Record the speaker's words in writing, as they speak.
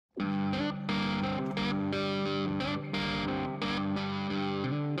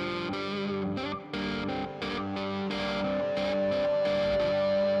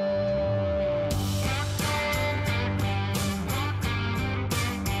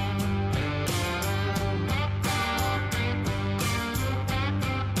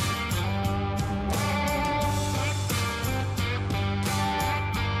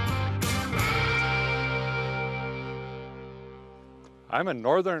I'm in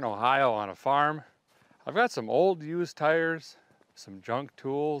northern Ohio on a farm. I've got some old used tires, some junk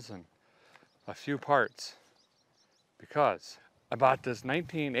tools, and a few parts because I bought this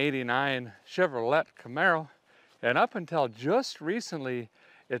 1989 Chevrolet Camaro, and up until just recently,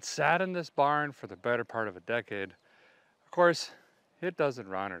 it sat in this barn for the better part of a decade. Of course, it doesn't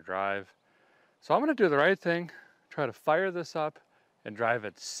run or drive. So I'm gonna do the right thing, try to fire this up and drive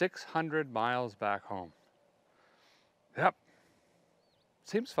it 600 miles back home. Yep,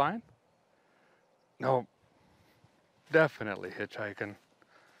 seems fine. No, definitely hitchhiking.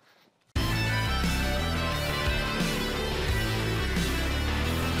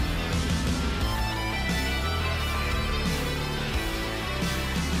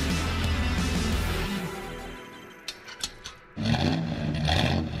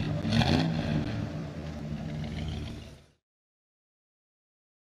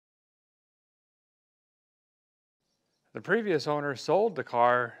 The previous owner sold the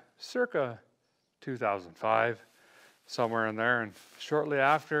car circa 2005, somewhere in there, and shortly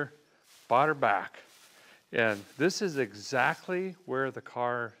after, bought her back. And this is exactly where the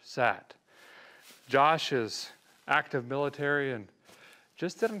car sat. Josh is active military and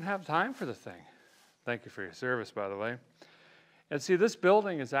just didn't have time for the thing. Thank you for your service, by the way. And see, this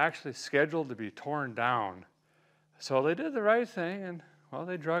building is actually scheduled to be torn down. So they did the right thing, and well,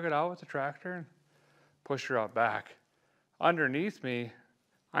 they drug it out with the tractor and pushed her out back. Underneath me,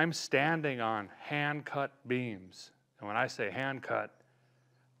 I'm standing on hand-cut beams. And when I say hand-cut,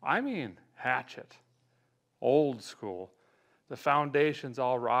 I mean hatchet, old school. The foundation's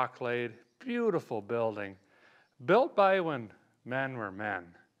all rock laid, beautiful building, built by when men were men.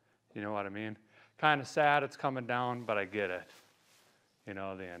 You know what I mean? Kind of sad it's coming down, but I get it. You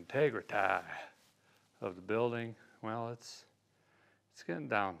know, the integrity of the building, well, it's getting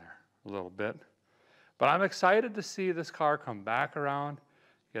down there a little bit. But I'm excited to see this car come back around,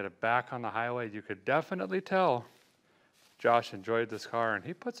 get it back on the highway. You could definitely tell Josh enjoyed this car, and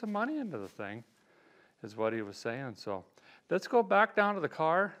he put some money into the thing, is what he was saying. So let's go back down to the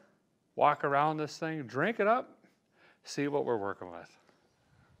car, walk around this thing, drink it up, see what we're working with.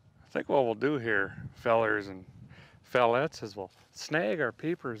 I think what we'll do here, fellers and fellettes, is we'll snag our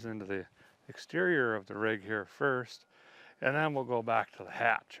peepers into the exterior of the rig here first, and then we'll go back to the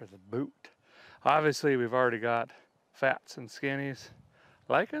hatch or the boot. Obviously, we've already got fats and skinnies.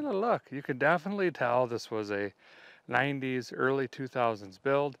 Liking the look. You can definitely tell this was a 90s, early 2000s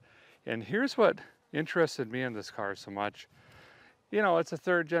build. And here's what interested me in this car so much. You know, it's a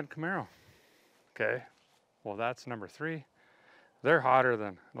third-gen Camaro. Okay, well, that's number 3. They're hotter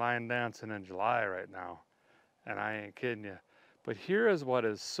than line dancing in July right now. And I ain't kidding you. But here is what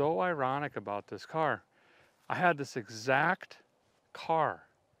is so ironic about this car. I had this exact car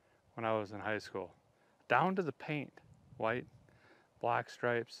when I was in high school, down to the paint, white, black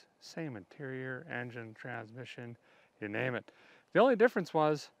stripes, same interior, engine, transmission, you name it. The only difference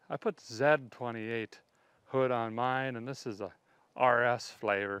was I put the Z28 hood on mine, and this is a RS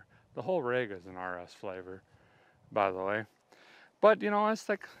flavor. The whole rig is an RS flavor, by the way. But you know, it's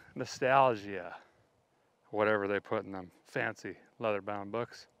like nostalgia, whatever they put in them fancy leather-bound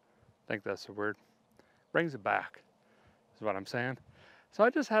books. I think that's the word. Brings it back, is what I'm saying. So I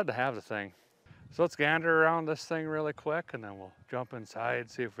just had to have the thing. So let's gander around this thing really quick, and then we'll jump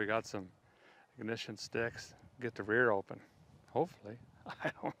inside, see if we got some ignition sticks, get the rear open. Hopefully.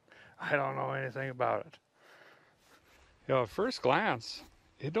 I don't know anything about it. You know, at first glance,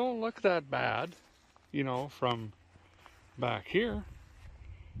 it don't look that bad, you know, from back here.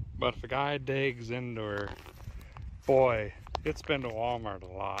 But if a guy digs into her, boy, it's been to Walmart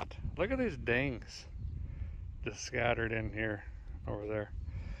a lot. Look at these dings just scattered in here. Over there,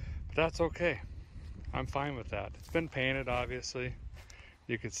 but that's okay. I'm fine with that. It's been painted, obviously.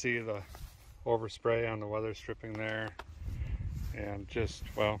 You can see the overspray on the weather stripping there, and just,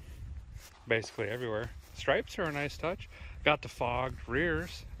 well, basically everywhere. Stripes are a nice touch. Got the fogged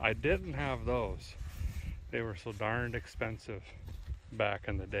rears. I didn't have those. They were so darned expensive back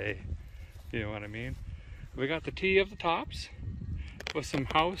in the day. You know what I mean? We got the T of the tops with some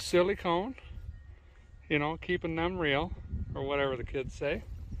house silicone, you know, keeping them real, or whatever the kids say.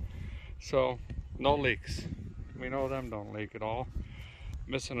 So no leaks. We know them don't leak at all.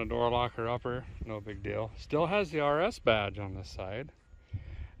 Missing a door locker upper, no big deal. Still has the RS badge on this side.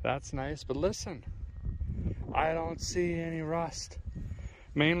 That's nice, but listen, I don't see any rust.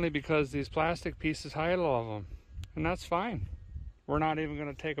 Mainly because these plastic pieces hide all of them, and that's fine. We're not even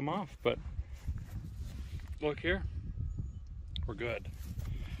going to take them off, but look here, we're good.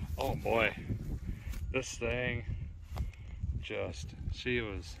 Oh boy, this thing just, she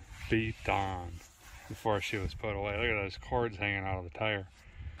was beat on. before she was put away. Look at those cords hanging out of the tire.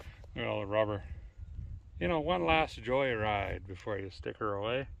 Look at all the rubber. You know, one last joyride before you stick her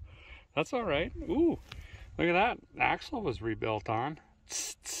away. That's all right. Ooh, look at that. The axle was rebuilt on.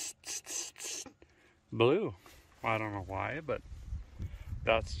 Blue. I don't know why, but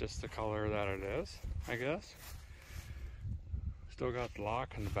that's just the color that it is, I guess. Still got the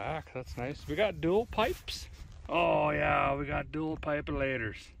lock in the back. That's nice. We got dual pipes. Oh yeah, we got dual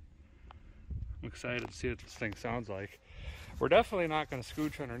pipelators. I'm excited to see what this thing sounds like. We're definitely not going to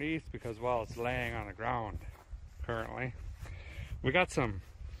scooch underneath because, well, it's laying on the ground currently. We got some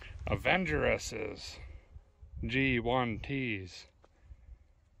Avengeresses, G1Ts,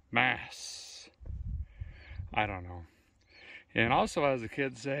 Mass. I don't know. And also, as the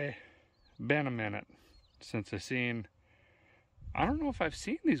kids say, been a minute since I don't know if I've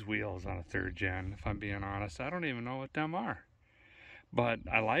seen these wheels on a 3rd gen, if I'm being honest. I don't even know what them are. But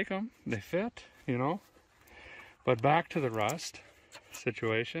I like them. They fit, you know. But back to the rust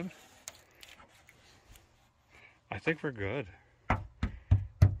situation. I think we're good.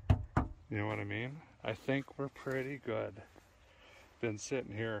 You know what I mean? I think we're pretty good. Been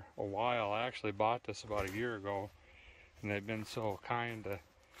sitting here a while. I actually bought this about a year ago, and they've been so kind to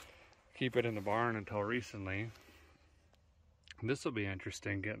keep it in the barn until recently. This will be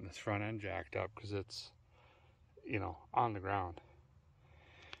interesting, getting this front end jacked up, because it's, you know, on the ground.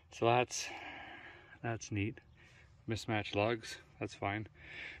 So that's neat. Mismatched lugs, that's fine.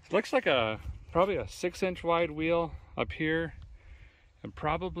 It looks like probably a 6-inch wide wheel up here, and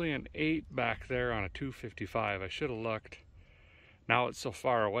probably an 8 back there on a 255. I should have looked. Now it's so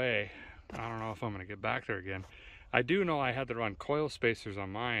far away, I don't know if I'm going to get back there again. I do know I had to run coil spacers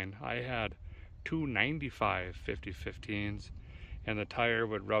on mine. I had 295 50-15s, and the tire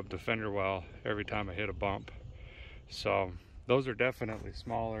would rub the fender well every time I hit a bump. So those are definitely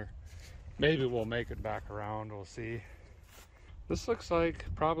smaller. Maybe we'll make it back around, we'll see. This looks like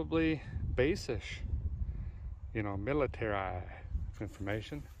probably base-ish, you know, military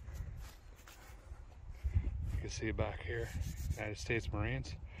information. You can see back here, United States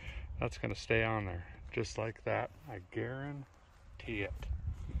Marines. That's gonna stay on there, just like that. I guarantee it.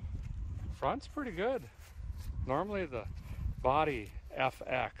 Front's pretty good. Normally the body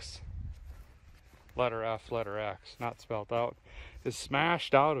FX, letter F, letter X, not spelled out, is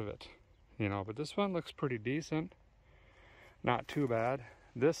smashed out of it. You know, but this one looks pretty decent. Not too bad.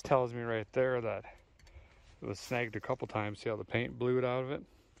 This tells me right there that it was snagged a couple times. See how the paint blew out of it?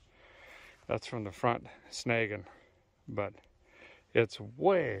 That's from the front snagging. But it's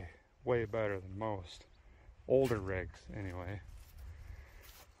way, way better than most older rigs anyway.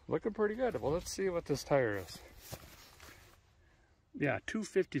 Looking pretty good. Well, let's see what this tire is. Yeah,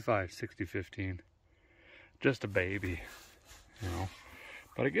 255 60-15. Just a baby, you know.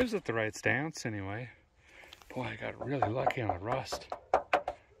 But it gives it the right stance anyway. Boy, I got really lucky on the rust.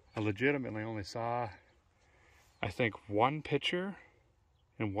 I legitimately only saw, I think, one picture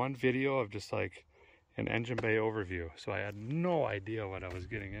and one video of just like an engine bay overview. So I had no idea what I was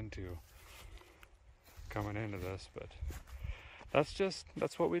getting into coming into this, but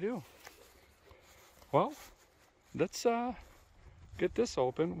that's what we do. Well, let's get this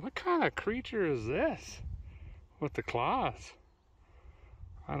open. What kind of creature is this with the claws?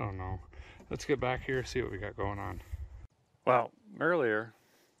 I don't know. Let's get back here, see what we got going on. Well, earlier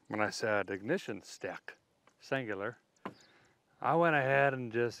when I said ignition stick, singular, I went ahead and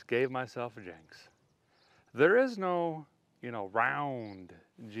just gave myself a jinx. There is no, you know, round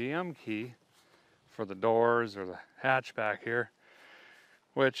GM key for the doors or the hatch back here,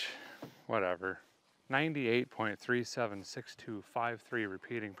 which, whatever, 98.376253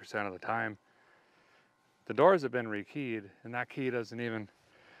 repeating percent of the time. The doors have been rekeyed, and that key doesn't even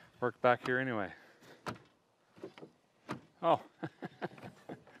work back here anyway. Oh,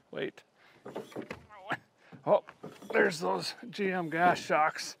 wait. Oh, there's those GM gas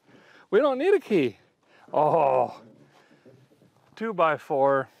shocks. We don't need a key. Oh,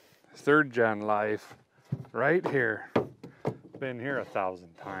 2x4, 3rd gen life, right here. Been here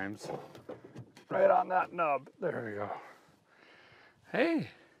 1,000 times. Right on that nub. There we go. Hey,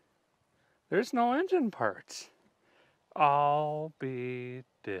 there's no engine parts. I'll be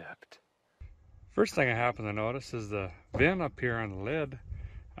dipped. First thing I happen to notice is the VIN up here on the lid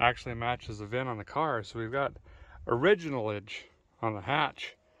actually matches the VIN on the car. So we've got originalage on the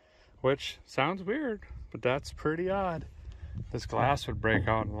hatch, which sounds weird, but that's pretty odd. This glass would break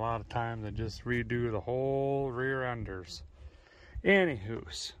out in a lot of times and just redo the whole rear enders.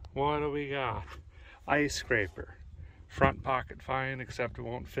 Anywho's, what do we got? Ice scraper. Front pocket fine, except it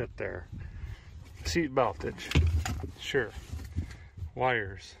won't fit there. Seat beltage. Sure.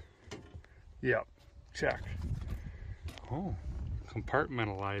 Wires. Yep. check. Oh,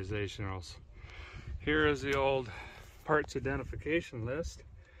 compartmentalizationals. Here is the old parts identification list.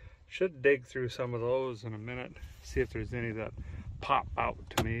 Should dig through some of those in a minute, see if there's any that pop out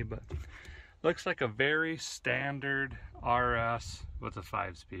to me, but looks like a very standard RS with a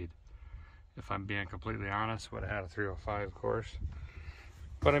 5-speed. If I'm being completely honest, would have had a 305, of course.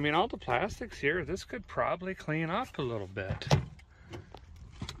 But I mean, all the plastics here, this could probably clean up a little bit.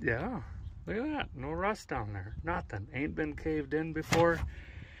 Yeah, look at that, no rust down there, nothing. Ain't been caved in before.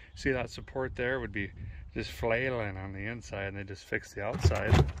 See that support there would be just flailing on the inside, and they just fixed the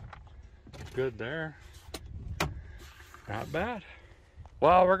outside. Good there. Not bad.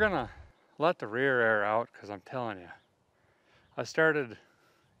 Well, we're gonna let the rear air out, because I'm telling you, I was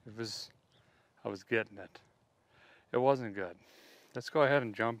getting it. It wasn't good. Let's go ahead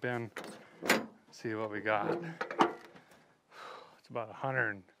and jump in, see what we got. It's about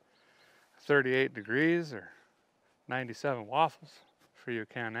 138 degrees or 97 waffles for you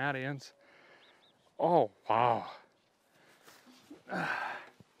Canadians. Oh, wow.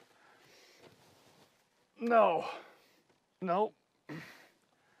 No. Nope.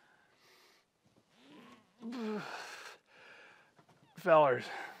 Fellers,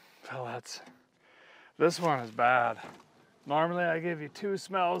 this one is bad. Normally I give you 2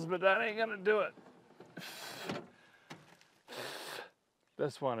 smells, but that ain't gonna do it.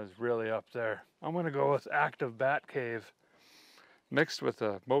 This one is really up there. I'm gonna go with Active Bat Cave mixed with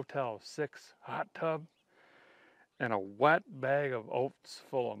a Motel 6 hot tub and a wet bag of oats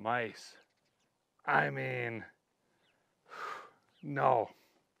full of mice. I mean, no.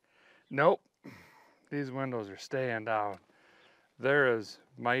 Nope. These windows are staying down. There is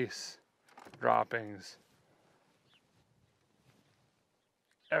mice droppings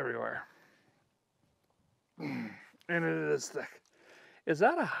everywhere. And it is thick. Is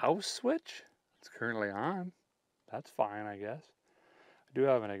that a house switch? It's currently on. That's fine, I guess. I do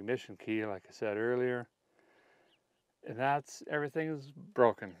have an ignition key, like I said earlier. And everything is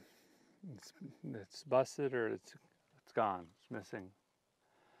broken. It's busted, or it's gone. It's missing.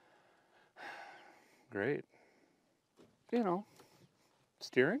 Great. You know,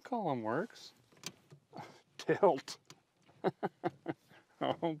 steering column works. Tilt.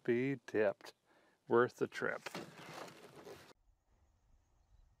 Don't be tipped. Worth the trip.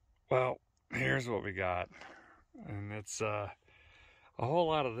 Well, here's what we got. And it's a whole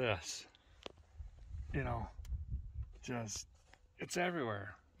lot of this. You know, just, it's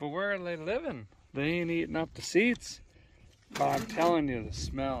everywhere. But where are they living? They ain't eating up the seats. But I'm telling you, the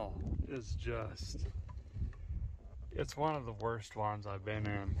smell is just, it's one of the worst ones I've been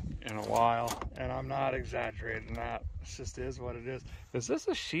in a while. And I'm not exaggerating that. It just is what it is. Is this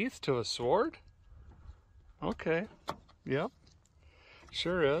a sheath to a sword? Okay. Yep.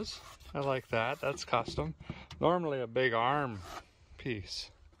 Sure is. I like that. That's custom. Normally a big arm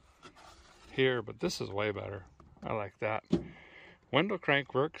piece here, but this is way better. I like that. Window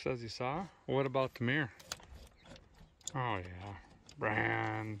crank works, as you saw. What about the mirror? Oh yeah,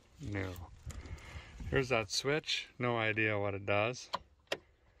 brand new. Here's that switch. No idea what it does.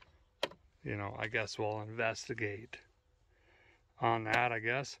 You know, I guess we'll investigate on that, I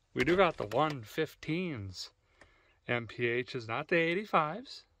guess. We do got the 115s MPHs, not the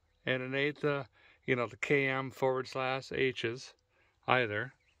 85s. And it ain't the, you know, the KM/H's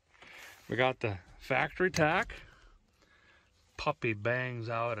either. We got the factory tack. Puppy bangs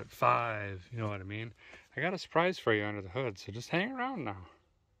out at 5, you know what I mean? I got a surprise for you under the hood, so just hang around now.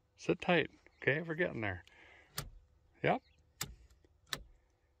 Sit tight, okay? We're getting there. Yep.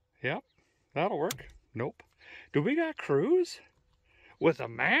 Yep, that'll work. Nope. Do we got cruise? With a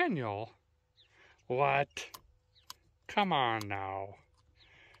manual? What? Come on now.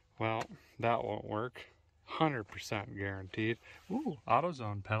 Well, that won't work. 100% guaranteed. Ooh,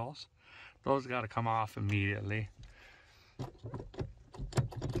 AutoZone pedals. Those got to come off immediately.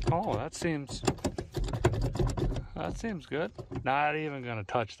 Oh, that seems good. Not even gonna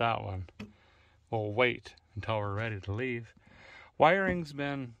touch that one. We'll wait until we're ready to leave. Wiring's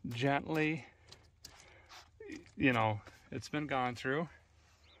been gently, you know, it's been gone through.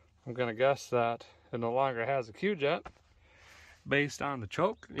 I'm gonna guess that it no longer has a Q-jet based on the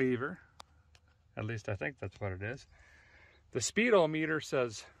choke lever. At least I think that's what it is. The speedometer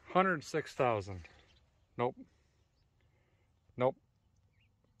says 106,000. Nope. Nope.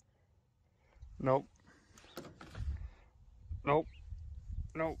 Nope. Nope.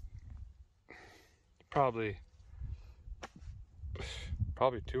 Nope. Probably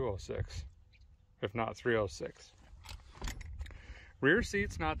 206, if not 306. Rear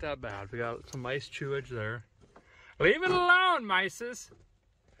seat's not that bad. We got some nice chewage there. Leave it alone, mices.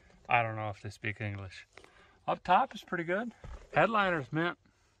 I don't know if they speak English. Up top is pretty good. Headliner's mint.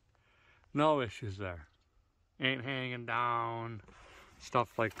 No issues there. Ain't hanging down,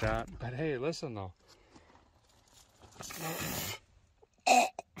 stuff like that. But hey, listen though.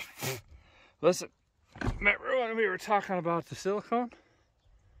 Listen, remember when we were talking about the silicone?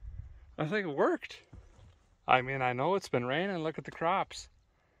 I think it worked. I mean, I know it's been raining. Look at the crops.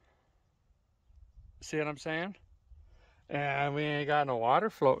 See what I'm saying? And we ain't got no water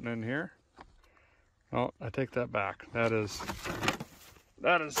floating in here. Oh, I take that back. That is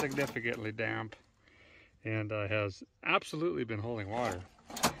significantly damp and has absolutely been holding water.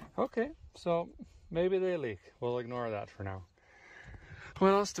 Okay, so maybe they leak. We'll ignore that for now. What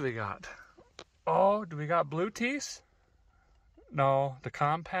else do we got? Oh, do we got Bluetooth? No, the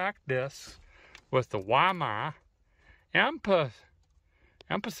compact disc with the WAMA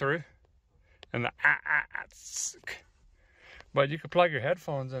MP3 and the but you can plug your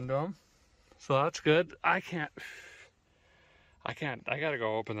headphones into them, so that's good. I gotta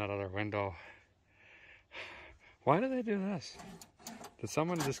go open that other window. Why do they do this? Did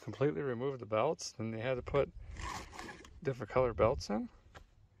someone just completely remove the belts and they had to put different color belts in?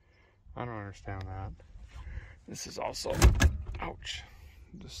 I don't understand that. This is also, ouch,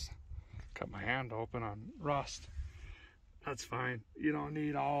 just cut my hand open on rust. That's fine. You don't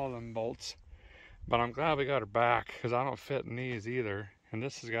need all of them bolts. But I'm glad we got her back because I don't fit in these either. And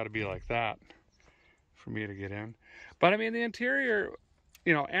this has got to be like that for me to get in. But I mean, the interior,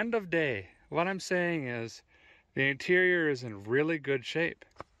 you know, end of day, what I'm saying is the interior is in really good shape.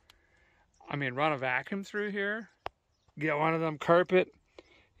 I mean, run a vacuum through here, get one of them carpet,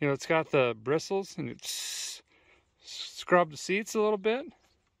 you know, it's got the bristles, and you scrub the seats a little bit.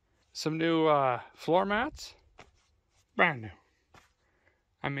 Some new floor mats, brand new.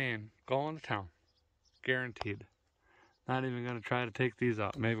 I mean, going to town, guaranteed. Not even gonna try to take these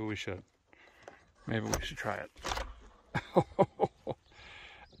out. Maybe we should. Maybe we should try it.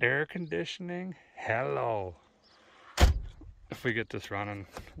 Air conditioning, hello. If we get this running,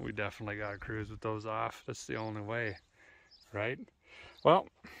 we definitely gotta cruise with those off. That's the only way, right? Well,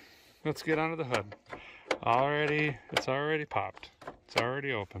 let's get under the hood. It's already popped. It's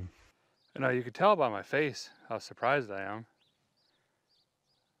already open. You know, you can tell by my face how surprised I am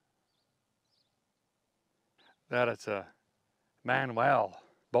that it's a manual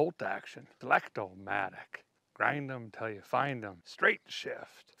bolt action, selectomatic. Grind them till you find them. Straight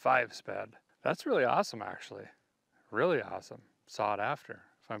shift, 5-sped. That's really awesome, actually. Really awesome. Sought after,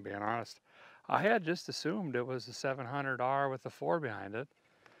 if I'm being honest. I had just assumed it was a 700R with a 4 behind it.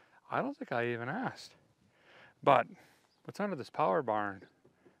 I don't think I even asked. But what's under this power barn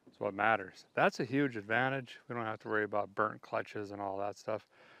is what matters. That's a huge advantage. We don't have to worry about burnt clutches and all that stuff.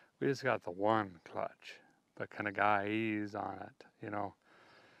 We just got the one clutch, but can a guy ease on it, you know?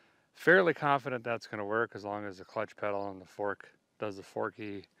 Fairly confident that's going to work as long as the clutch pedal and the fork does the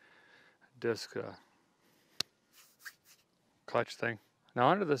forky disc clutch thing. Now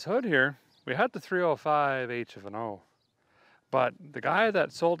under this hood here, we had the 305 H&O, but the guy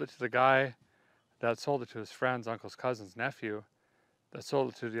that sold it to the guy that sold it to his friend's uncle's cousin's nephew, that sold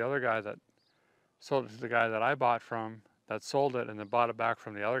it to the other guy that sold it to the guy that I bought from, that sold it and then bought it back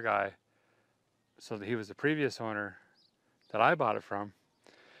from the other guy, so that he was the previous owner that I bought it from,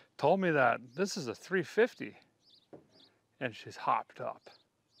 told me that this is a 350 and she's hopped up.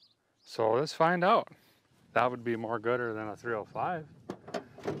 So let's find out. That would be more gooder than a 305.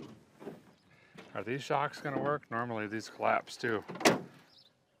 Are these shocks gonna work? Normally these collapse too.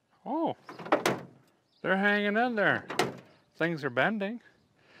 Oh, they're hanging in there. Things are bending,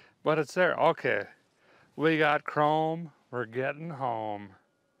 but it's there. Okay, we got chrome, we're getting home.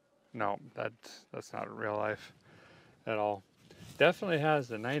 No, that's not real life at all. Definitely has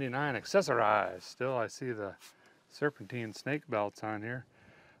the 99 accessorized. Still, I see the serpentine snake belts on here.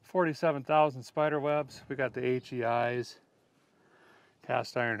 47,000 spider webs. We got the HEIs,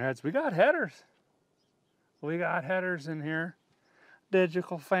 cast iron heads. We got headers. We got headers in here.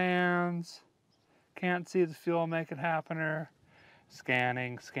 Digital fans. Can't see the fuel, make it happener.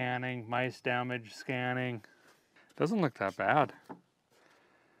 Scanning, mice damage, scanning. Doesn't look that bad.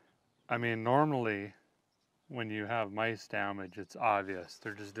 I mean, normally when you have mice damage, it's obvious.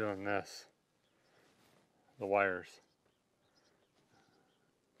 They're just doing this. The wires.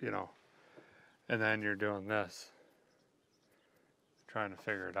 You know, and then you're doing this, trying to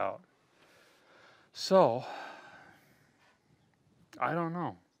figure it out. So, I don't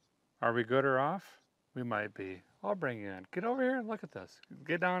know. Are we good or off? We might be. I'll bring you in. Get over here and look at this.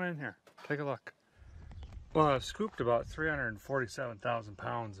 Get down in here. Take a look. Well, I've scooped about 347,000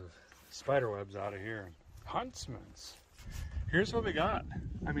 pounds of spider webs out of here. Huntsman's. Here's what we got.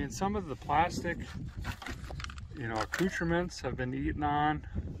 I mean, some of the plastic, you know, accoutrements have been eaten on,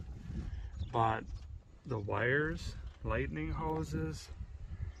 but the wires, lightning hoses,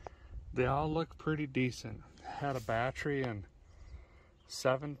 they all look pretty decent. Had a battery in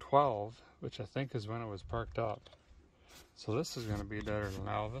 712, which I think is when it was parked up. So this is going to be better than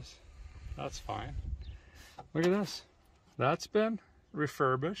Elvis. That's fine. Look at this. That's been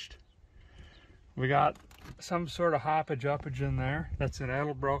refurbished. We got some sort of hoppage-uppage in there. That's an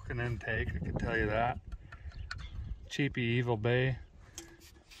Edelbroken intake, I can tell you that. Cheapy Evil Bay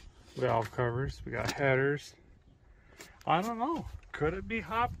valve covers. We got headers. I don't know. Could it be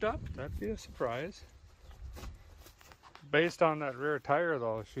hopped up? That'd be a surprise. Based on that rear tire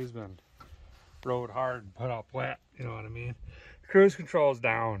though, she's been rode hard and put up wet, you know what I mean? Cruise control's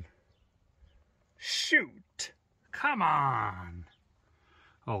down. Shoot! Come on!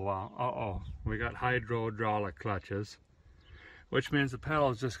 Oh wow, uh-oh. We got hydraulic clutches, which means the pedal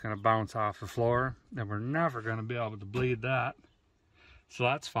is just gonna bounce off the floor and we're never gonna be able to bleed that. So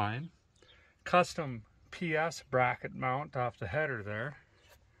that's fine. Custom PS bracket mount off the header there.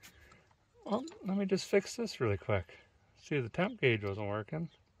 Well, let me just fix this really quick. See, the temp gauge wasn't working.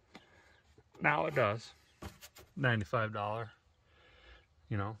 Now it does. $95,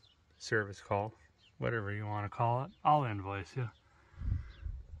 you know, service call, whatever you want to call it. I'll invoice you.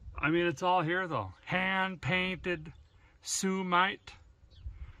 I mean, it's all here though. Hand painted Sumite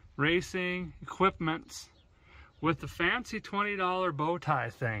racing equipments with the fancy $20 bow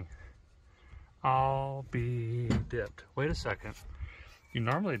tie thing. I'll be dipped. Wait a second. You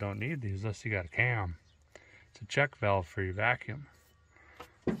normally don't need these unless you got a cam. It's a check valve for your vacuum.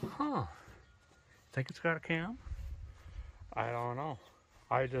 Huh. Think it's got a cam? I don't know.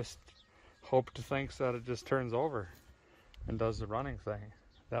 I just hope to think that it just turns over and does the running thing.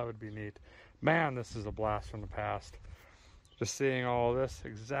 That would be neat. Man, this is a blast from the past. Just seeing all this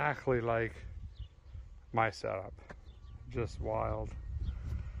exactly like my setup. Just wild.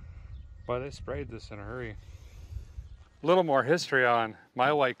 But I sprayed this in a hurry. A little more history on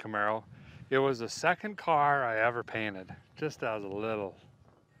my white Camaro. It was the second car I ever painted, just as a little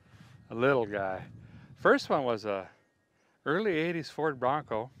guy. First one was a early 80s Ford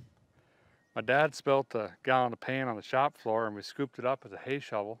Bronco. My dad spilt a gallon of paint on the shop floor and we scooped it up with a hay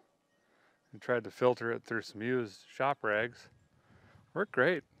shovel and tried to filter it through some used shop rags. Worked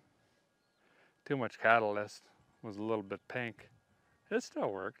great. Too much catalyst, was a little bit pink. It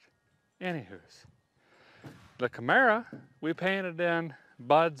still worked. Anywho's. The Camaro, we painted in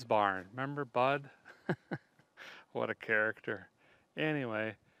Bud's barn. Remember Bud? What a character.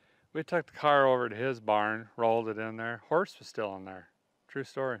 Anyway, we took the car over to his barn, rolled it in there. Horse was still in there. True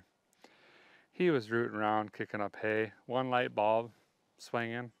story. He was rooting around, kicking up hay. One light bulb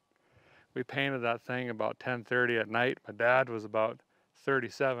swinging. We painted that thing about 10:30 at night. My dad was about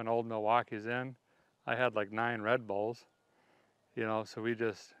 37 Old Milwaukee's in. I had like 9 Red Bulls. You know, so we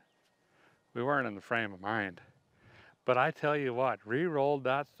weren't in the frame of mind. But I tell you what, re-rolled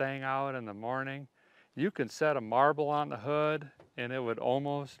that thing out in the morning. You can set a marble on the hood and it would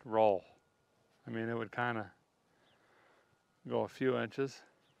almost roll. I mean, it would kind of go a few inches.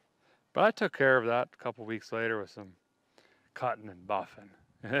 But I took care of that a couple weeks later with some cutting and buffing.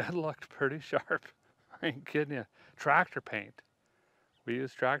 And it looked pretty sharp. I ain't kidding you. Tractor paint. We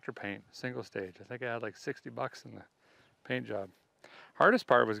used tractor paint, single stage. I think I had like 60 bucks in the paint job. Hardest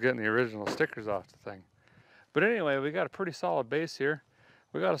part was getting the original stickers off the thing. But anyway, we got a pretty solid base here.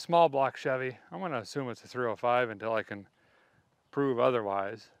 We got a small block Chevy. I'm going to assume it's a 305 until I can prove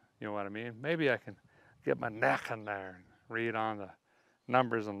otherwise. You know what I mean? Maybe I can get my neck in there and read on the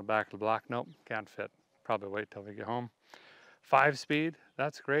numbers on the back of the block. Nope, can't fit. Probably wait till we get home. 5-speed,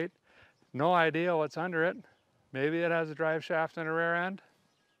 that's great. No idea what's under it. Maybe it has a drive shaft and a rear end.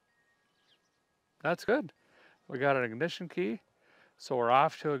 That's good. We got an ignition key, so we're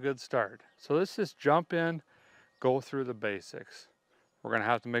off to a good start. So let's just jump in, go through the basics. We're gonna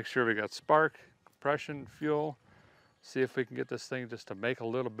have to make sure we got spark, compression, fuel, see if we can get this thing just to make a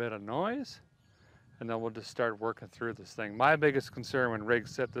little bit of noise, and then we'll just start working through this thing. My biggest concern when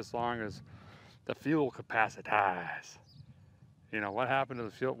rigs sit this long is the fuel capacity. You know, what happened to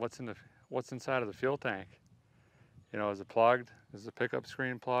the fuel? What's inside of the fuel tank? You know, is it plugged? Is the pickup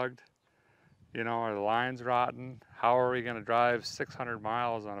screen plugged? You know, are the lines rotten? How are we gonna drive 600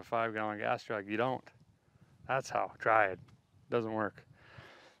 miles on a 5-gallon gas truck? You don't. That's how. Try it. Doesn't work.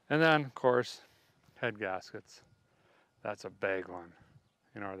 And then, of course, head gaskets. That's a big one.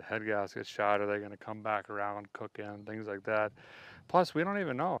 You know, are the head gaskets shot? Are they gonna come back around, cook in, things like that? Plus, we don't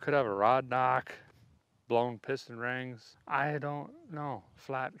even know. Could have a rod knock, blown piston rings. I don't know.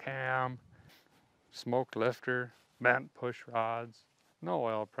 Flat cam, smoked lifter, bent push rods. No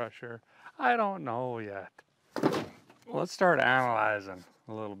oil pressure. I don't know yet. Let's start analyzing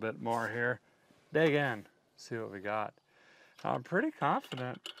a little bit more here. Dig in, see what we got. I'm pretty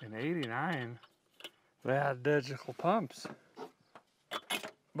confident in 89 they had digital pumps,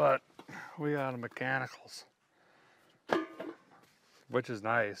 but we got mechanicals, which is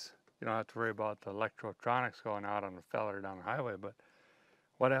nice. You don't have to worry about the electronics going out on the feller down the highway. But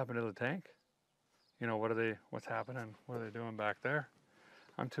what happened to the tank? You know, what's happening? What are they doing back there?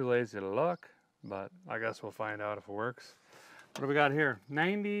 I'm too lazy to look, but I guess we'll find out if it works. What do we got here?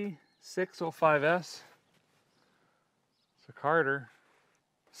 9605S. It's a Carter.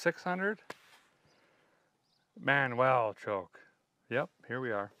 600. Manuel choke. Yep, here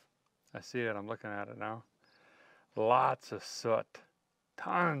we are. I see it. I'm looking at it now. Lots of soot.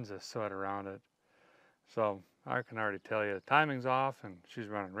 Tons of soot around it. So I can already tell you the timing's off and she's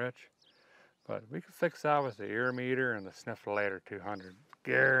running rich. But we can fix that with the ear meter and the sniffulator 200.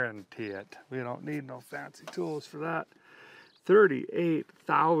 Guarantee it. We don't need no fancy tools for that.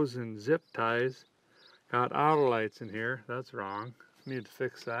 38,000 zip ties. Got auto lights in here. That's wrong. Need to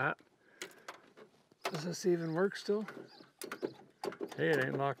fix that. Does this even work still? Hey, it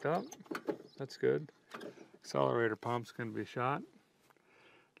ain't locked up. That's good. Accelerator pump's gonna be shot.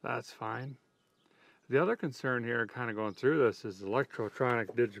 That's fine. The other concern here, kind of going through this, is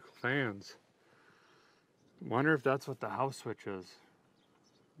electronic digital fans. Wonder if that's what the house switch is.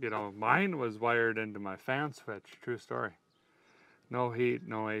 You know, mine was wired into my fan switch, true story. No heat,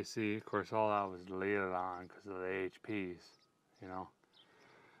 no AC. Of course, all that was deleted on because of the HPs, you know.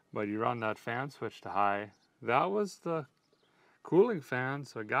 But you run that fan switch to high. That was the cooling fan,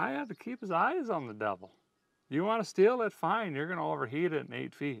 so a guy had to keep his eyes on the devil. You want to steal it? Fine, you're going to overheat it in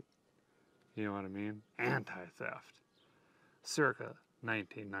 8 feet. You know what I mean? Anti-theft. Circa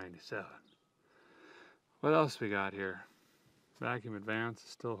 1997. What else we got here? Vacuum Advance is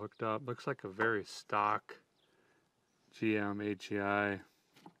still hooked up. Looks like a very stock GM HEI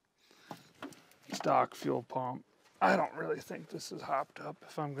stock fuel pump. I don't really think this is hopped up,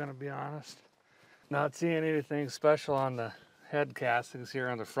 if I'm going to be honest. Not seeing anything special on the head castings here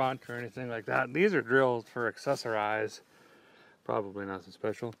on the front or anything like that. These are drilled for accessorize. Probably nothing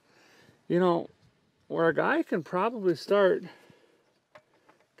special. You know, where a guy can probably start,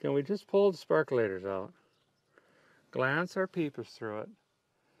 can we just pull the sparkulators out? Glance our peepers through it.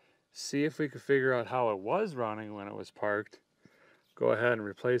 See if we could figure out how it was running when it was parked. Go ahead and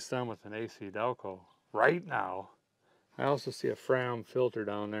replace them with an AC Delco right now. I also see a Fram filter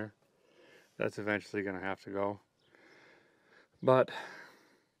down there. That's eventually going to have to go. But,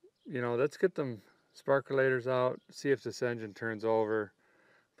 you know, let's get them sparkulators out, see if this engine turns over.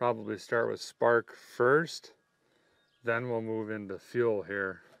 Probably start with spark first, then we'll move into fuel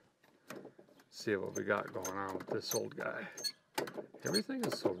here. See what we got going on with this old guy. Everything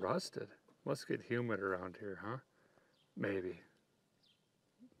is so rusted. Must get humid around here, huh? Maybe.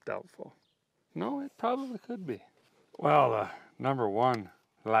 Doubtful. No, it probably could be. Well, the number one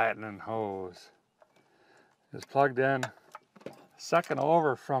lightning hose is plugged in second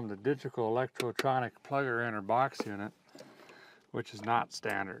over from the digital electronic plugger inner box unit, which is not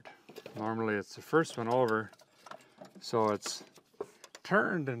standard. Normally it's the first one over, so it's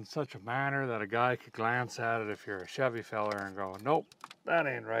turned in such a manner that a guy could glance at it if you're a Chevy feller and go, nope, that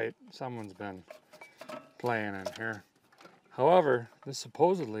ain't right. Someone's been playing in here. However, this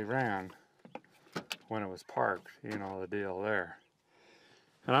supposedly ran when it was parked, you know the deal there.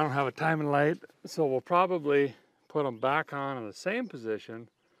 And I don't have a timing light, so we'll probably put them back on in the same position.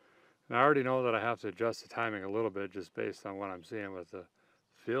 And I already know that I have to adjust the timing a little bit just based on what I'm seeing with the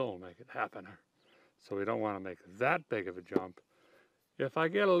fuel, make it happen. So we don't want to make that big of a jump. If I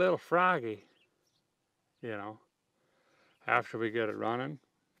get a little froggy, you know, after we get it running,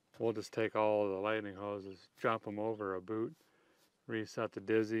 we'll just take all of the lightning hoses, jump them over a boot, reset the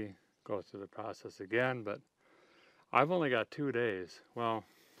dizzy, go through the process again. But I've only got 2 days. Well,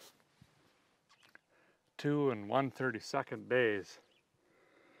 2 and 1/32 days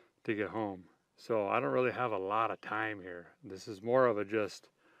to get home. So I don't really have a lot of time here. This is more of a just,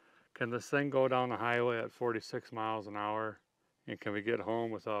 can this thing go down the highway at 46 miles an hour? And can we get home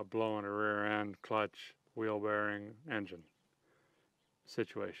without blowing a rear end, clutch, wheel bearing, engine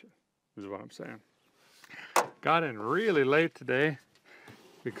situation, is what I'm saying. Got in really late today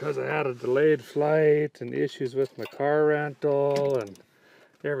because I had a delayed flight and issues with my car rental and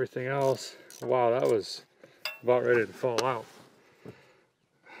everything else. Wow, that was about ready to fall out.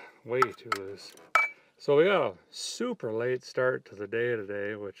 Way too loose. So we got a super late start to the day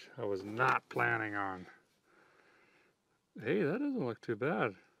today, which I was not planning on. Hey, that doesn't look too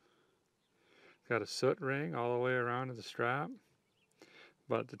bad. Got a soot ring all the way around to the strap.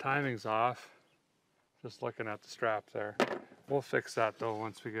 but the timing's off. Just looking at the strap there. We'll fix that though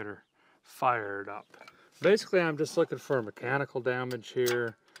once we get her fired up. Basically, I'm just looking for mechanical damage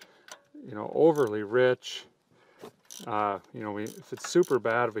here, you know, overly rich. You know, if it's super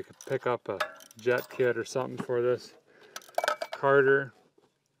bad, we could pick up a jet kit or something for this Carter.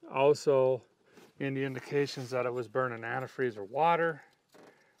 Also, any indications that it was burning antifreeze or water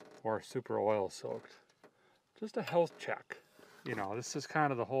or super oil soaked. Just a health check. You know, this is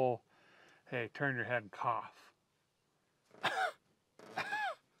kind of the whole, hey, turn your head and cough.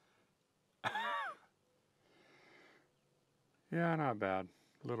 Yeah, not bad.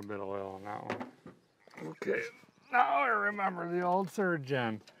 A little bit of oil on that one. Okay, now I remember the old 3rd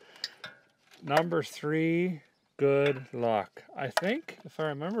gen. Number 3, good luck. I think, if I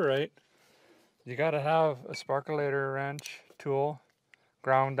remember right, you gotta have a sparkulator wrench tool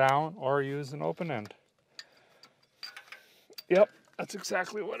ground down or use an open end. Yep, that's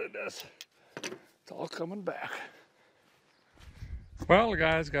exactly what it is. It's all coming back. Well, the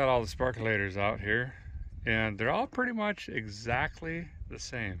guys got all the sparkulators out here, and they're all pretty much exactly the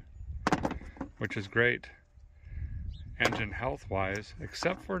same, which is great engine health wise,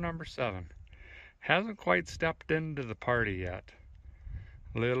 except for number 7. Hasn't quite stepped into the party yet.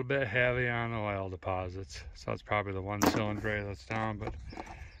 A little bit heavy on the oil deposits, so that's probably the one cylinder that's down, but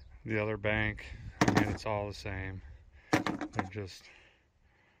the other bank, I mean, it's all the same. They're just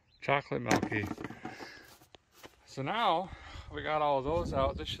chocolate milky. So now we got all of those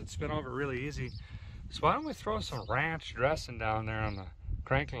out. This should spin over really easy. So why don't we throw some ranch dressing down there on the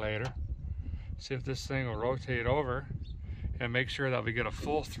crankulator, see if this thing will rotate over, and make sure that we get a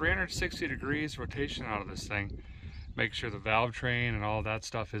full 360 degrees rotation out of this thing. Make sure the valve train and all that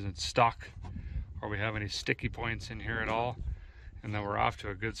stuff isn't stuck, or we have any sticky points in here at all. And then we're off to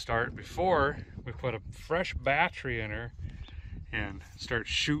a good start before we put a fresh battery in her and start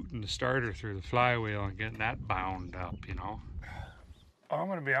shooting the starter through the flywheel and getting that bound up, you know. I'm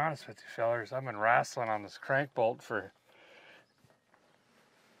gonna be honest with you fellers, I've been wrestling on this crank bolt for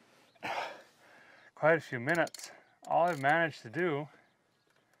quite a few minutes. All I've managed to do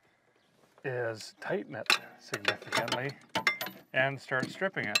is tighten it significantly and start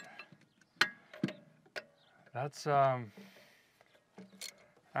stripping it. That's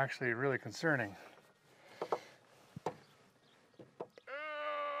actually really concerning.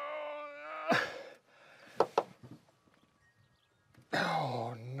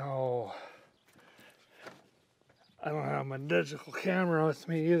 Oh no. I don't have my digital camera with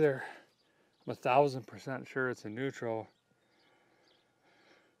me either. I'm 1000% sure it's in neutral.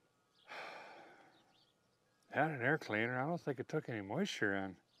 Had an air cleaner. I don't think it took any moisture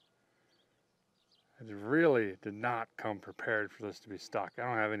in. I really did not come prepared for this to be stuck. I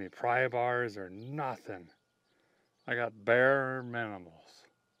don't have any pry bars or nothing. I got bare minimals.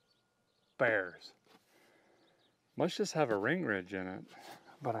 Bears. Must just have a ring ridge in it.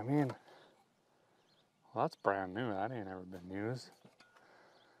 But I mean, well, that's brand new. That ain't ever been used.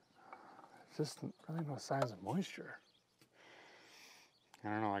 Just really no signs of moisture. I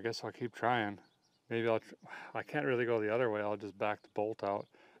don't know. I guess I'll keep trying. Maybe I can't really go the other way. I'll just back the bolt out.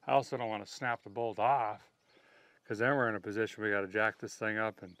 I also don't want to snap the bolt off, because then we're in a position we got to jack this thing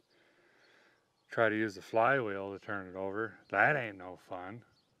up and try to use the flywheel to turn it over. That ain't no fun.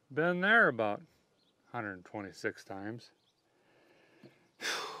 Been there about 126 times.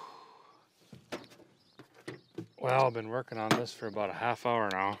 Well, I've been working on this for about a half hour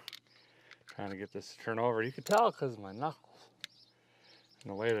now, trying to get this to turn over. You can tell because of my knuckles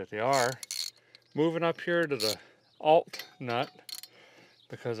and the way that they are. Moving up here to the alt nut,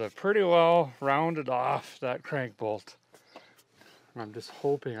 because I've pretty well rounded off that crank bolt. And I'm just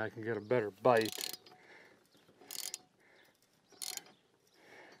hoping I can get a better bite.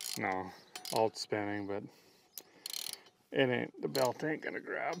 No, alt spinning, but it ain't, the belt ain't gonna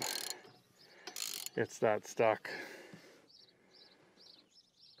grab. It's that stuck.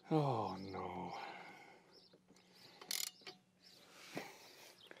 Oh no.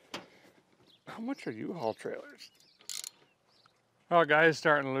 How much are U-Haul trailers? Well, guys,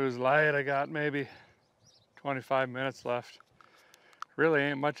 starting to lose light. I got maybe 25 minutes left. Really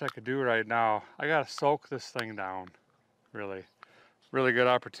ain't much I could do right now. I gotta soak this thing down, really. Really good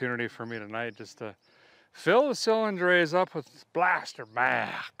opportunity for me tonight just to fill the cylinder rays up with Blaster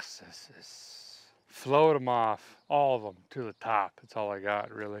Max. Float them off, all of them, to the top. That's all I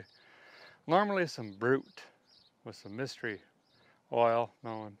got, really. Normally some Brute with some mystery oil.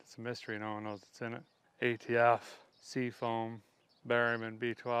 It's a mystery, no one knows what's in it. ATF, Seafoam, Berryman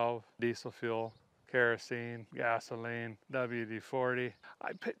B12, diesel fuel, kerosene, gasoline, WD-40.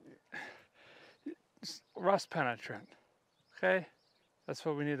 Rust penetrant, okay? That's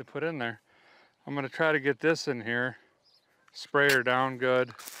what we need to put in there. I'm gonna try to get this in here, spray her down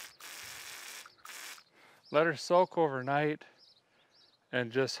good, let her soak overnight,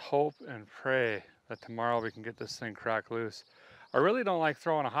 and just hope and pray that tomorrow we can get this thing cracked loose. I really don't like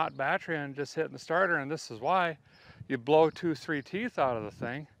throwing a hot battery in and just hitting the starter, and this is why. You blow 2-3 teeth out of the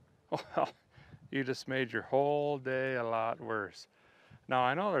thing, well, you just made your whole day a lot worse. Now,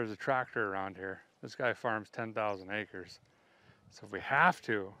 I know there's a tractor around here. This guy farms 10,000 acres. So if we have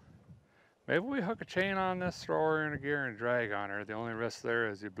to, maybe we hook a chain on this, throw her in a gear, and drag on her. The only risk there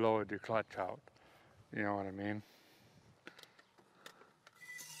is you blow your clutch out. You know what I mean?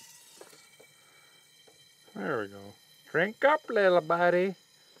 There we go. Drink up, little buddy.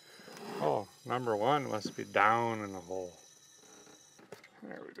 Oh, number one must be down in the hole.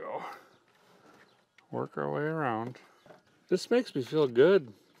 There we go. Work our way around. This makes me feel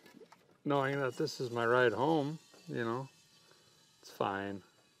good, knowing that this is my ride home, you know. It's fine.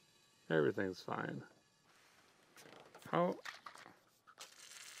 Everything's fine.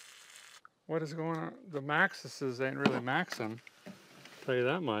 What is going on? The Maxuses ain't really maxing, I'll tell you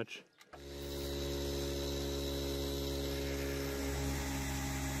that much.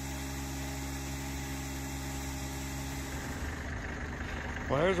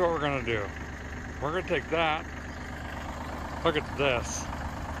 Well, here's what we're gonna do. We're gonna take that, hook it to this,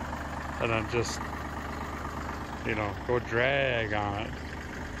 and then just, you know, go drag on it.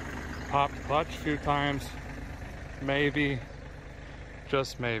 Pop the clutch a few times, maybe,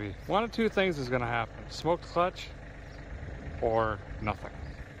 just maybe. One of two things is gonna happen. Smoke the clutch, or nothing.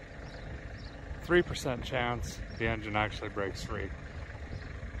 3% chance the engine actually breaks free.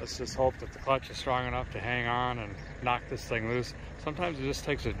 Let's just hope that the clutch is strong enough to hang on and knock this thing loose. Sometimes it just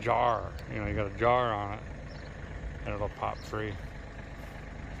takes a jar. You know, you got a jar on it and it'll pop free.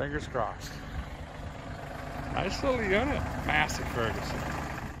 Fingers crossed. Nice little unit. Massive Ferguson.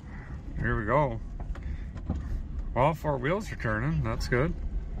 Here we go. All four wheels are turning. That's good.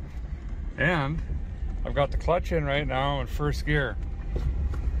 And I've got the clutch in right now in first gear.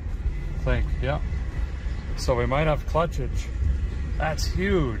 I think, yeah. So we might have clutchage. That's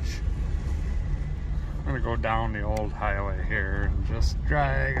huge. I'm gonna go down the old highway here and just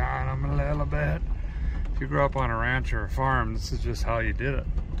drag on them a little bit. If you grew up on a ranch or a farm, this is just how you did it.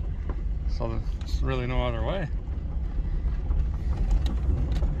 So there's really no other way.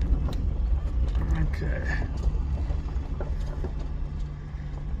 Okay.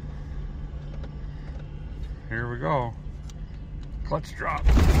 Here we go. Clutch drop.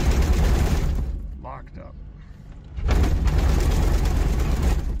 Locked up.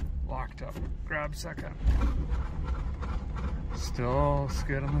 Locked up. Grab second. Still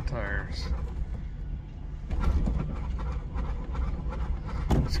skidding the tires.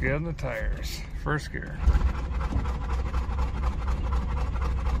 Skidding the tires. First gear.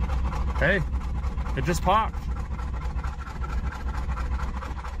 Hey, it just popped.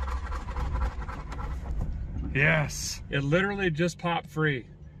 Yes, it literally just popped free.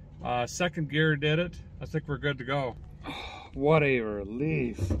 Second gear did it. I think we're good to go. What a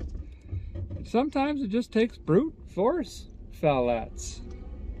relief. Sometimes it just takes brute force, fellettes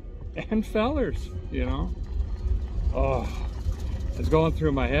and fellers, you know. Oh, it's going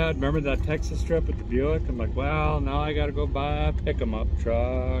through my head. Remember that Texas trip at the Buick? I'm like, well, now I gotta go buy a pick-em-up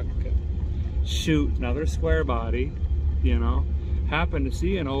truck. Shoot, another square body, you know. Happened to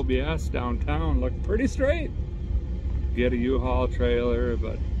see an OBS downtown, looked pretty straight. Get a U-Haul trailer,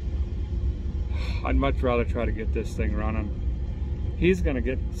 but I'd much rather try to get this thing running. He's gonna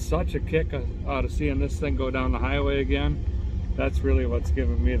get such a kick out of seeing this thing go down the highway again. That's really what's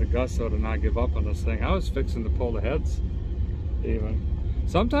giving me the gusto to not give up on this thing. I was fixing to pull the heads even.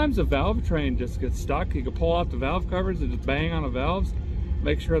 Sometimes the valve train just gets stuck. You can pull out the valve covers and just bang on the valves,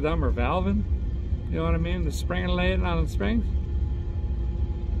 make sure them are valving. You know what I mean? The spring laid on the springs.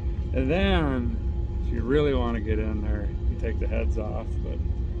 And then, if you really want to get in there, you take the heads off. But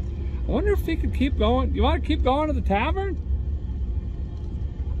I wonder if he could keep going. You want to keep going to the tavern?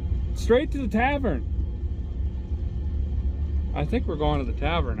 Straight to the tavern. I think we're going to the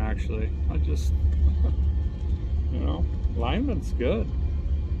tavern, actually. I just, you know, alignment's good.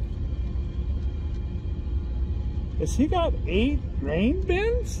 Has he got 8 grain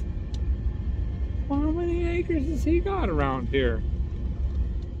bins? Well, how many acres has he got around here?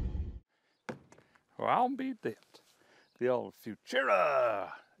 Well, I'll beat that. The old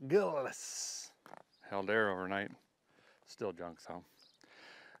Futura Gillis. Held there overnight. Still junk, so.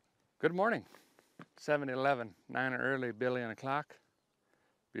 Good morning. 7-11, 9 early, Billy and o'clock.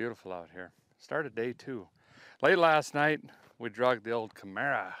 Beautiful out here. Started day 2. Late last night, we dragged the old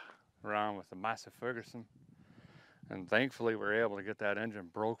Camaro around with the massive Ferguson. And thankfully we were able to get that engine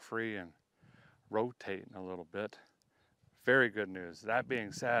broke free and rotating a little bit. Very good news. That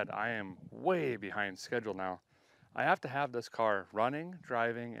being said, I am way behind schedule now. I have to have this car running,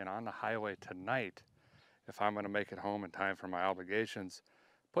 driving, and on the highway tonight if I'm going to make it home in time for my obligations.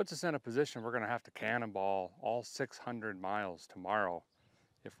 Puts us in a position we're going to have to cannonball all 600 miles tomorrow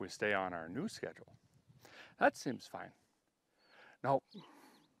if we stay on our new schedule. That seems fine. Nope,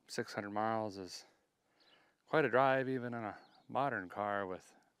 600 miles is quite a drive even in a modern car with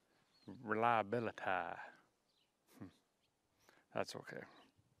reliability. That's okay.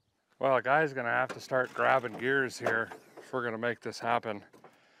 Well, a guy's gonna have to start grabbing gears here if we're gonna make this happen.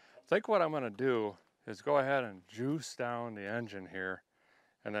 I think what I'm gonna do is go ahead and juice down the engine here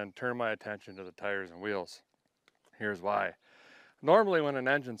and then turn my attention to the tires and wheels. Here's why. Normally when an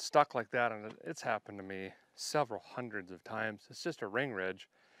engine's stuck like that, and it's happened to me several hundreds of times, it's just a ring ridge,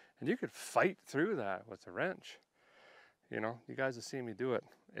 and you could fight through that with a wrench. You know, you guys have seen me do it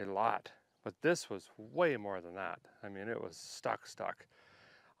a lot, but this was way more than that. I mean, it was stuck.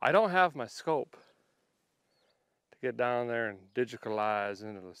 I don't have my scope to get down there and digitalize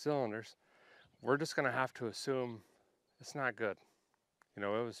into the cylinders. We're just gonna have to assume it's not good. You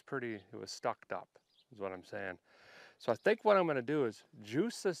know, it was stucked up, is what I'm saying. So I think what I'm gonna do is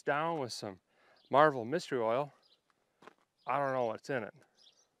juice this down with some Marvel mystery oil. I don't know what's in it.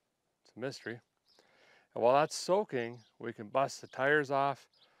 It's a mystery. And while that's soaking, we can bust the tires off,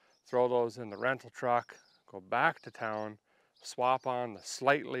 throw those in the rental truck, go back to town, swap on the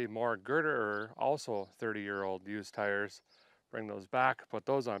slightly more girder, also 30-year-old used tires, bring those back, put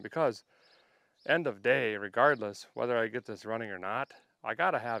those on, because end of day, regardless whether I get this running or not, I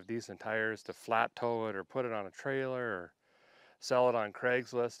gotta have decent tires to flat tow it or put it on a trailer or sell it on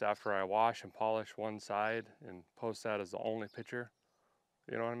Craigslist after I wash and polish one side and post that as the only picture.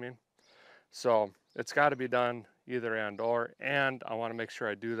 You know what I mean? So it's got to be done either and I want to make sure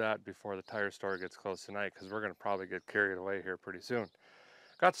I do that before the tire store gets closed tonight, because we're going to probably get carried away here pretty soon.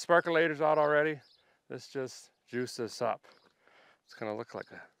 Got the sparkulators out already. Let's just juice this up. It's going to look like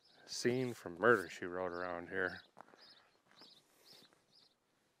a scene from Murder, She Wrote around here.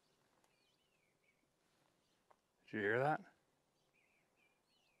 Did you hear that?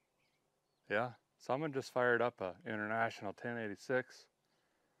 Yeah, someone just fired up a International 1086.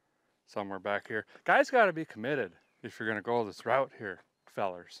 Somewhere back here. Guys got to be committed if you're going to go this route here,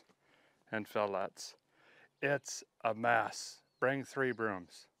 fellers and fellettes. It's a mess. Bring 3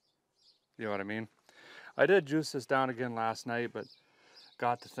 brooms. You know what I mean? I did juice this down again last night, but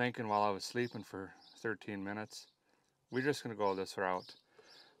got to thinking while I was sleeping for 13 minutes. We're just going to go this route.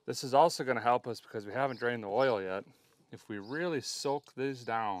 This is also going to help us because we haven't drained the oil yet. If we really soak these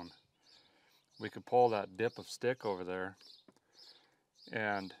down, we could pull that dip of stick over there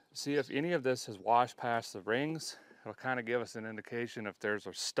and see if any of this has washed past the rings. It'll kind of give us an indication if there's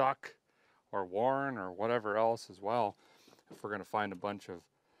a stuck or worn or whatever else as well, if we're going to find a bunch of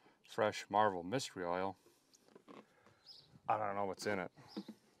fresh Marvel mystery oil. I don't know what's in it.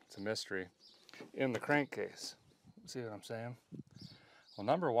 It's a mystery. In the crankcase. See what I'm saying? Well,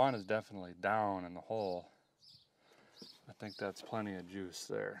 number 1 is definitely down in the hole. I think that's plenty of juice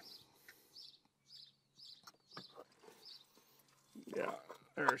there. Yeah,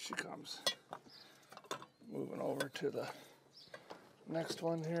 there she comes. Moving over to the next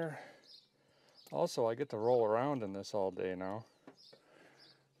one here. Also, I get to roll around in this all day now.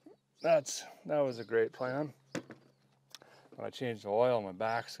 That was a great plan. When I change the oil, my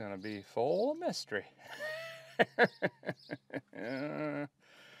back's gonna be full of mystery.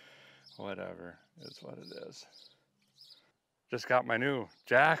 Whatever, it's what it is. Just got my new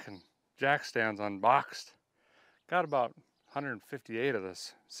jack and jack stands unboxed. Got about 158 of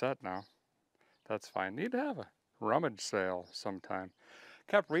this set now. That's fine. Need to have a rummage sale sometime.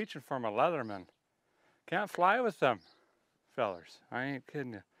 Kept reaching for my Leatherman. Can't fly with them, fellers. I ain't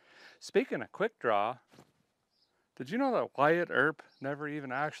kidding you. Speaking of quick draw, did you know that Wyatt Earp never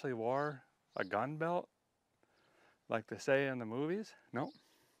even actually wore a gun belt like they say in the movies? No.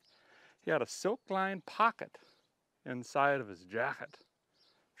 He had a silk-lined pocket inside of his jacket.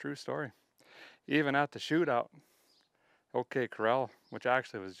 True story. Even at the shootout, OK Corral, which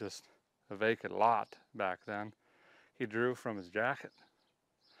actually was just a vacant lot back then, he drew from his jacket.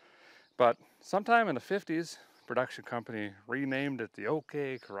 But sometime in the 50s, production company renamed it the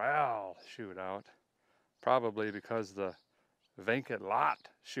OK Corral shootout, probably because the vacant lot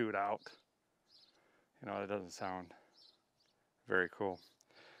shootout. You know, it doesn't sound very cool.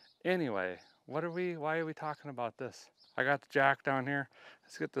 Anyway, why are we talking about this? I got the jack down here.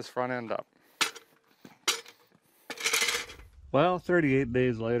 Let's get this front end up. Well, 38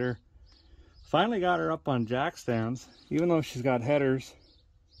 days later, Finally got her up on jack stands, even though she's got headers,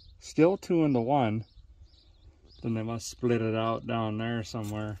 still 2-in-1. Then they must split it out down there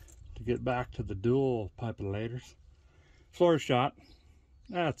somewhere to get back to the dual pipelators. Floor shot,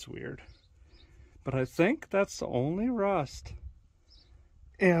 that's weird. But I think that's the only rust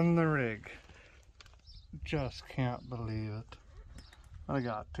in the rig. Just can't believe it. I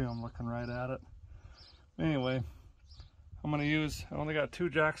got to, I'm looking right at it. Anyway, I only got 2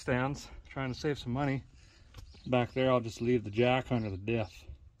 jack stands, trying to save some money. Back there, I'll just leave the jack under the diff.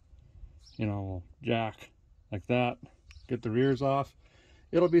 You know, we'll jack like that, get the rears off.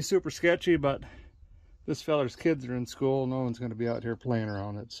 It'll be super sketchy, but this feller's kids are in school. No one's going to be out here playing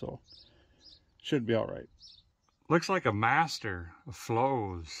around it, so should be all right. Looks like a master of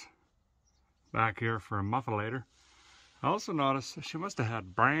flows back here for a muffinator. I also noticed she must have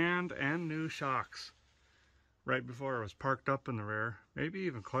had brand and new shocks right before it was parked up in the rear. Maybe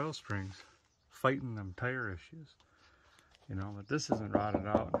even coil springs fighting them tire issues. You know, but this isn't rotted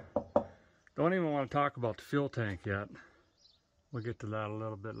out. Don't even want to talk about the fuel tank yet. We'll get to that a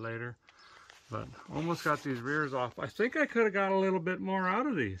little bit later. But almost got these rears off. I think I could have got a little bit more out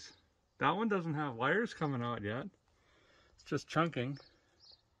of these. That one doesn't have wires coming out yet. It's just chunking.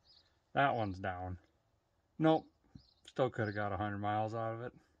 That one's down. Nope. Still could have got 100 miles out of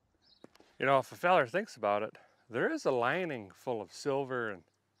it. You know, if a feller thinks about it, there is a lining full of silver and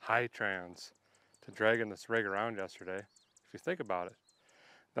high trans to dragging this rig around yesterday, if you think about it.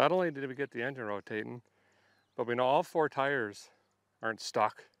 Not only did we get the engine rotating, but we know all 4 tires aren't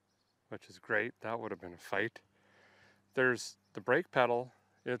stuck, which is great. That would have been a fight. There's the brake pedal.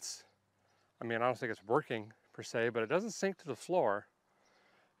 I don't think it's working per se, but it doesn't sink to the floor,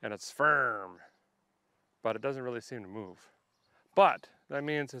 and it's firm, but it doesn't really seem to move. But that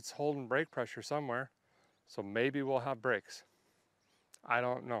means it's holding brake pressure somewhere, so maybe we'll have brakes. I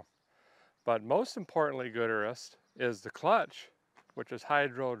don't know. But most importantly, Gooderist, is the clutch, which is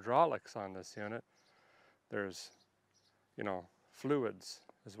hydraulics on this unit. There's, you know, fluids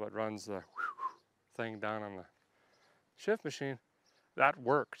is what runs the thing down on the shift machine. That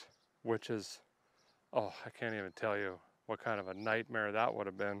worked, which is, oh, I can't even tell you what kind of a nightmare that would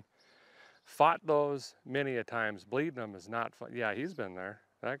have been. Fought those many a times. Bleeding them is not fun. Yeah, he's been there,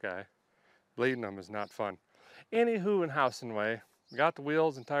 that guy. Bleeding them is not fun. Anywho, in house and way, got the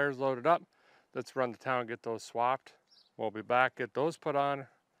wheels and tires loaded up. Let's run to town, get those swapped. We'll be back, get those put on,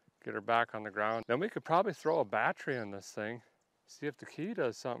 get her back on the ground. Then we could probably throw a battery in this thing, see if the key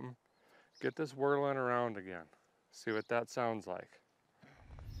does something, get this whirling around again, see what that sounds like.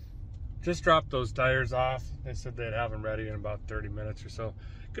 Just dropped those tires off. They said they'd have them ready in about 30 minutes or so.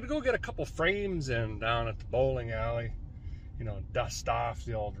 Gonna go get a couple frames in down at the bowling alley. You know, dust off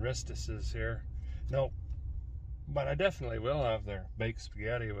the old Ristuses here. Nope. But I definitely will have their baked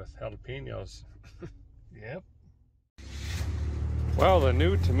spaghetti with jalapenos. Yep. Well, the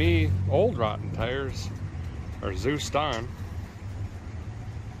new to me old rotten tires are Zeused on.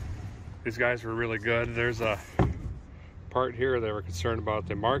 These guys were really good. There's a part here they were concerned about.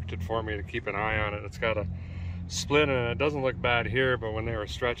 They marked it for me to keep an eye on it. It's got a split in it. It doesn't look bad here, but when they were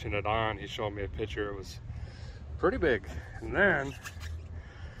stretching it on, he showed me a picture. It was pretty big. And then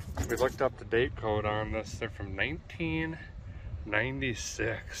we looked up the date code on this. They're from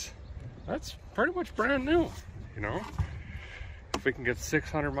 1996. That's pretty much brand new, you know. If we can get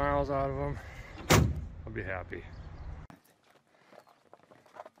 600 miles out of them, I'll be happy.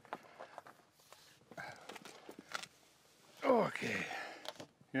 Okay.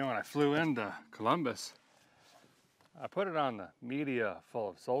 You know, when I flew into Columbus, I put it on the media full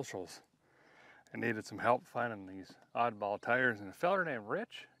of socials. I needed some help finding these oddball tires, and a fella named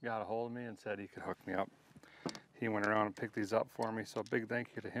Rich got a hold of me and said he could hook me up. He went around and picked these up for me, so big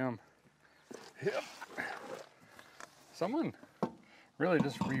thank you to him. Yep. Someone really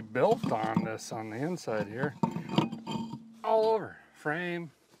just rebuilt on this on the inside here. All over. Frame,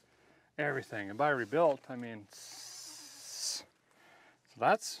 everything. And by rebuilt, I mean, so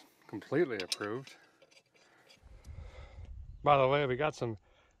that's completely approved. By the way, we got some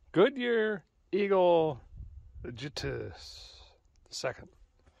Goodyear Eagle Jitus, the second.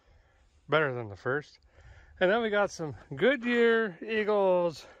 Better than the first. And then we got some Goodyear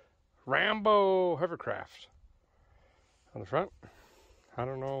Eagles Rambo Hovercraft on the front. I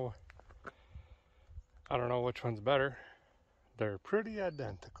don't know which one's better. They're pretty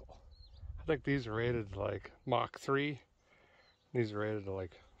identical. I think these are rated like Mach 3. These are rated to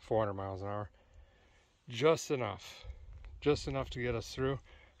like 400 miles an hour. Just enough to get us through.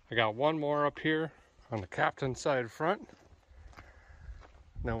 I got one more up here on the captain's side front.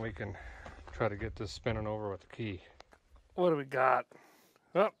 Then we can try to get this spinning over with the key. What do we got?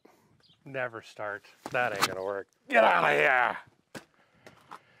 Oh, never start. That ain't gonna work. Get out of here!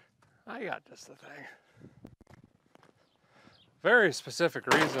 I got just the thing. Very specific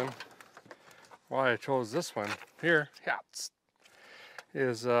reason why I chose this one here. Yeah,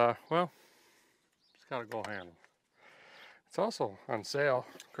 is well, it's got a go handle. It's also on sale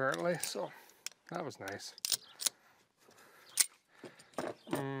currently, so that was nice.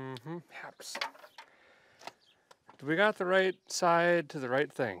 Yaps. Do we got the right side to the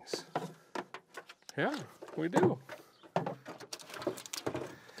right things? Yeah, we do.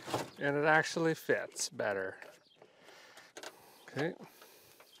 And it actually fits better. Okay.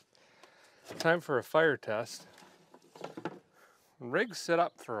 Time for a fire test. Rigs sit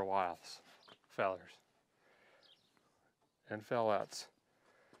up for a while, fellers and fellettes.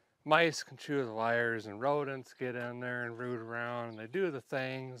 Mice can chew the wires and rodents get in there and root around and they do the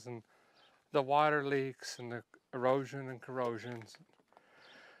things and the water leaks and the erosion and corrosions,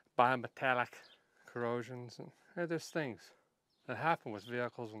 bimetallic corrosions, and there's things that happen with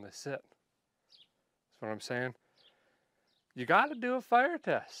vehicles when they sit. That's what I'm saying. You got to do a fire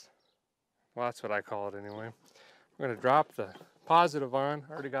test. Well, that's what I call it anyway. We're going to drop the positive on.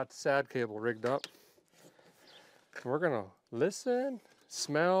 I already got the sad cable rigged up. We're going to listen,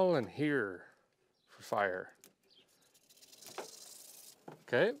 smell, and hear for fire.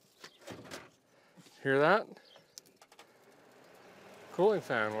 Okay. Hear that? Cooling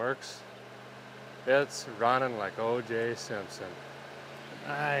fan works. It's running like O.J. Simpson.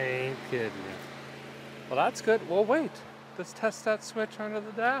 I ain't kidding you. Well, that's good. Well, wait. Let's test that switch under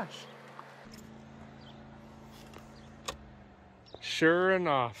the dash. Sure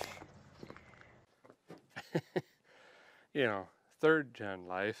enough. You know, third gen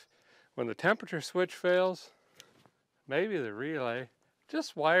life. When the temperature switch fails, maybe the relay,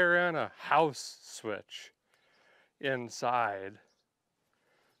 just wire in a house switch inside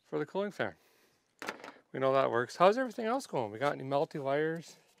for the cooling fan. We know that works. How's everything else going? We got any melty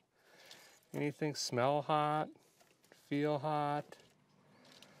wires? Anything smell hot? Feel hot?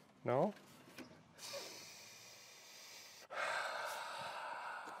 No?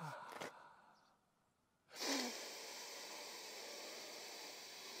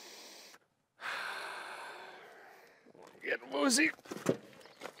 Getting woozy.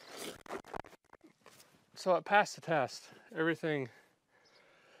 So it passed the test. Everything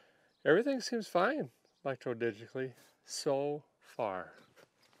seems fine electrodigitally so far.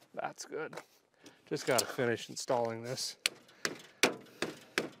 That's good. Just got to finish installing this.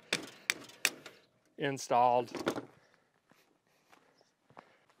 Installed.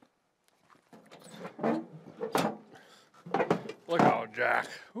 Look out, Jack.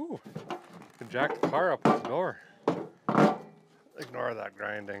 Ooh, can jack the car up with the door. Ignore that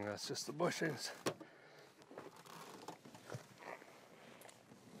grinding, that's just the bushings.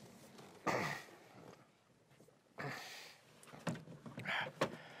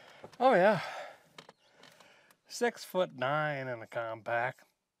 Oh yeah, 6'9" in a compact,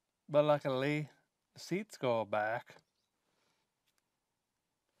 but luckily the seats go back.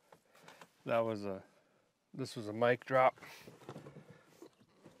 This was a mic drop.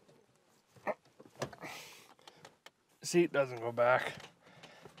 Seat doesn't go back.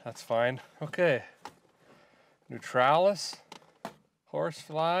 That's fine. Okay. Neutralis,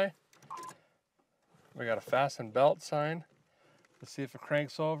 horsefly. We got a fasten belt sign. Let's see if it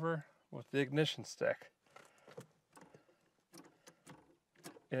cranks over with the ignition stick.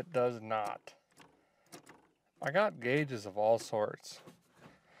 It does not. I got gauges of all sorts.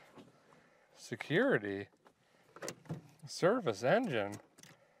 Security, service engine.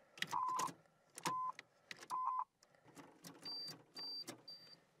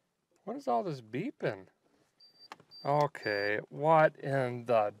 What is all this beeping? Okay, what in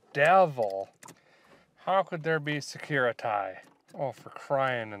the devil? How could there be security? Oh, for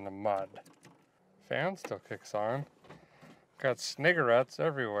crying in the mud. Fan still kicks on. Got snigarettes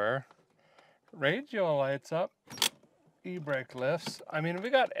everywhere. Radio lights up. E-brake lifts. I mean, we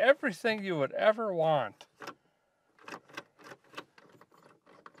got everything you would ever want.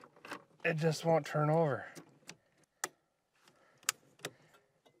 It just won't turn over.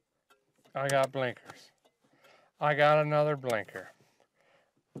 I got blinkers. I got another blinker.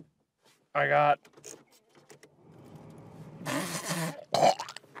 I got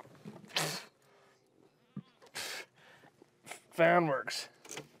fan works.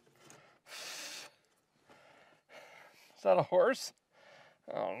 Is that a horse?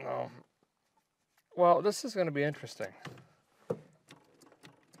 Oh no. Well, this is going to be interesting.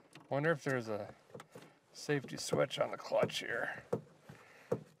 Wonder if there's a safety switch on the clutch here.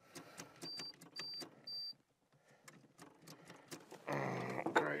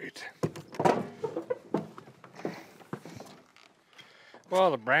 Oh, great. Well,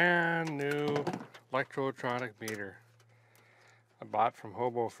 the brand new electronic meter I bought from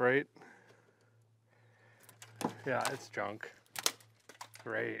Hobo Freight. Yeah, it's junk.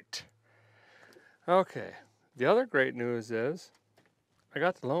 Great. Okay, the other great news is I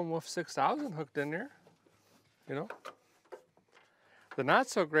got the Lone Wolf 6000 hooked in there, you know. The not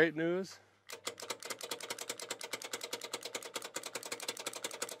so great news,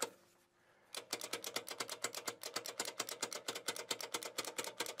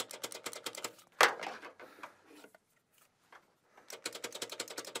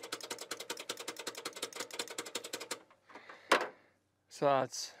 so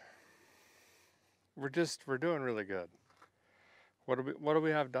it's, we're doing really good. What do we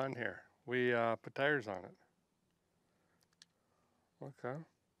have done here? We put tires on it. Okay.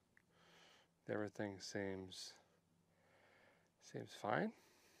 Everything seems fine.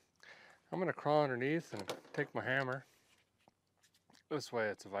 I'm gonna crawl underneath and take my hammer. This way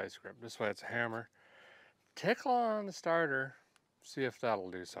it's a vice grip. This way it's a hammer. Tickle on the starter. See if that'll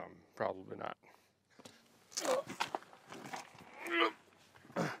do something. Probably not.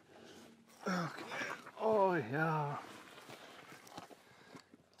 Okay. Oh yeah.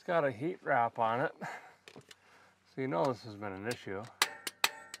 It's got a heat wrap on it. So you know this has been an issue.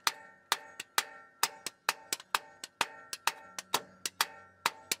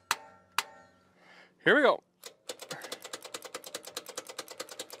 Here we go.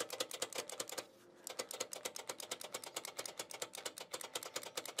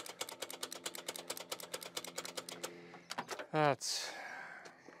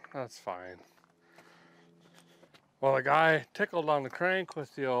 That's fine. Well, the guy tickled on the crank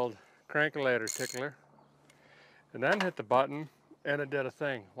with the old crankulator tickler and then hit the button and it did a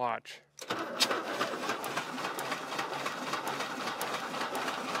thing. Watch.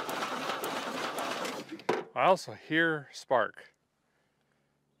 I also hear spark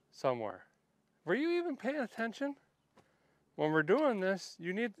somewhere. Were you even paying attention? When we're doing this,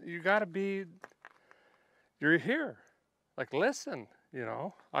 you gotta be, you're here. Like listen, you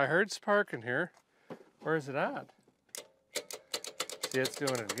know. I heard spark in here. Where is it at? See, it's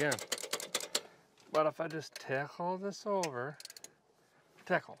doing it again. But if I just tickle this over,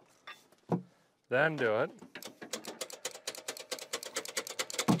 tickle, then do it.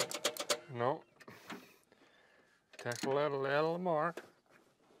 No. Tickle it a little more.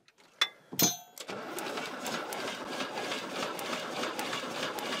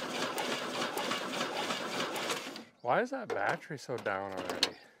 Why is that battery so down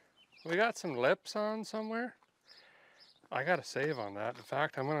already? We got some lips on somewhere. I gotta save on that. In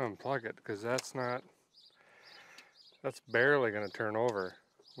fact, I'm gonna unplug it because that's barely gonna turn over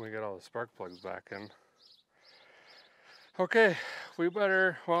when we get all the spark plugs back in. Okay, we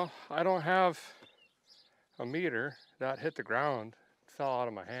better, well, I don't have a meter. That hit the ground, it fell out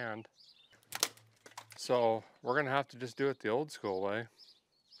of my hand. So we're gonna have to just do it the old school way.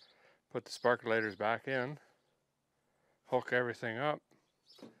 Put the sparkulators back in, hook everything up,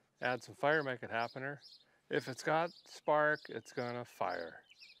 add some fire, make it happener. If it's got spark, it's gonna fire.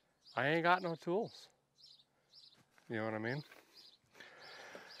 I ain't got no tools. You know what I mean?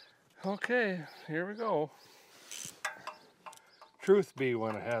 Okay, here we go. Truth be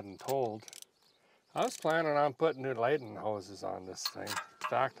went ahead and told. I was planning on putting new lighting hoses on this thing. In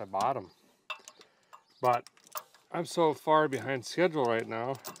fact, I bought them. But I'm so far behind schedule right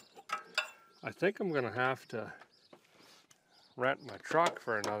now, I think I'm gonna have to rent my truck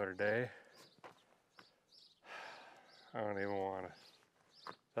for another day. I don't even want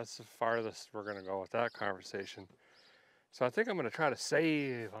to. That's the farthest we're going to go with that conversation. So I think I'm going to try to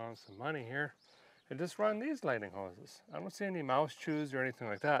save on some money here and just run these lighting hoses. I don't see any mouse chews or anything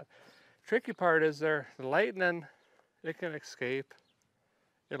like that. Tricky part is the lightning, it can escape.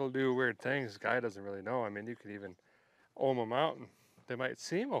 It'll do weird things. The guy doesn't really know. I mean, you could even ohm them out and they might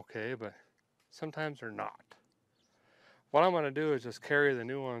seem okay, but sometimes they're not. What I'm going to do is just carry the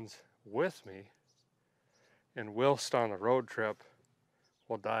new ones with me, and whilst on the road trip,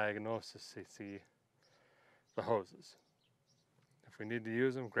 we'll diagnose to see the hoses. If we need to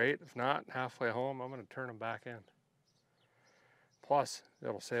use them, great. If not, halfway home, I'm going to turn them back in. Plus,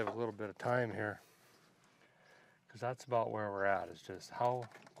 it'll save a little bit of time here, because that's about where we're at, is just how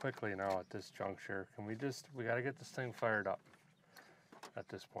quickly now at this juncture can we got to get this thing fired up at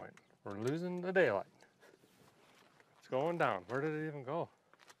this point. We're losing the daylight. It's going down. Where did it even go?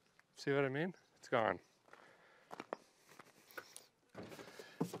 See what I mean? It's gone.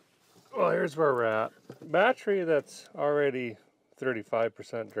 Well, here's where we're at. Battery that's already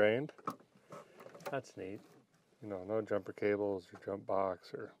 35% drained. That's neat. You know, no jumper cables or jump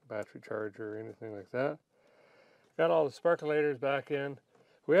box or battery charger or anything like that. Got all the sparkulators back in.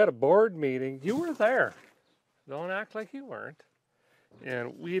 We had a board meeting. You were there. Don't act like you weren't.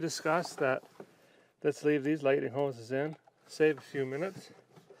 And we discussed that let's leave these lighting hoses in, save a few minutes.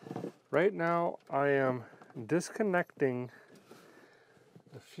 Right now I am disconnecting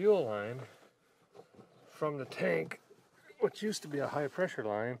the fuel line from the tank, which used to be a high pressure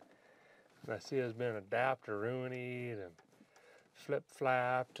line. And I see has been adapter-roonied and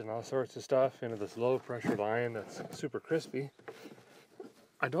flip-flapped and all sorts of stuff into this low pressure line that's super crispy.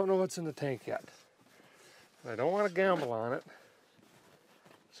 I don't know what's in the tank yet. I don't want to gamble on it.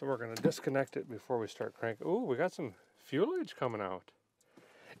 So we're going to disconnect it before we start cranking. Ooh, we got some fuelage coming out.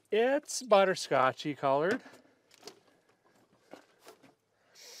 It's butterscotchy colored.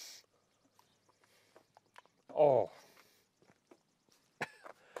 Oh,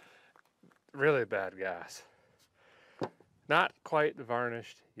 really bad gas. Not quite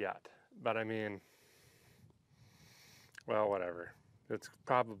varnished yet, but I mean, well, whatever. It's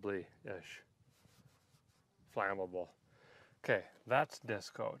probably-ish flammable. Okay, that's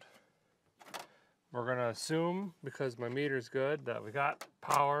disc code. We're gonna assume, because my meter's good, that we got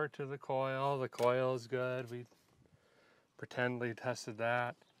power to the coil. The coil is good. We pretendly tested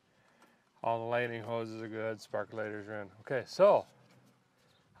that. All the lighting hoses are good. Sparkulators are in. Okay, so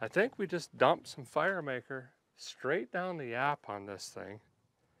I think we just dump some Firemaker straight down the yap on this thing.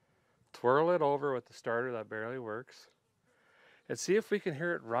 Twirl it over with the starter that barely works. And see if we can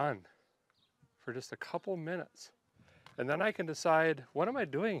hear it run for just a couple minutes. And then I can decide, what am I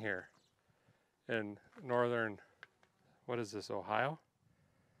doing here in northern, what is this, Ohio?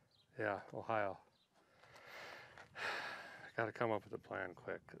 Yeah, Ohio. I gotta come up with a plan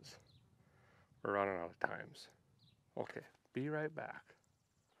quick because we're running out of times. Okay, be right back.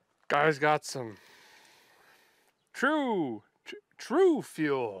 Guys got some true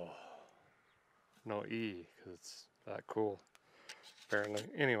fuel. No E, because it's that cool, apparently.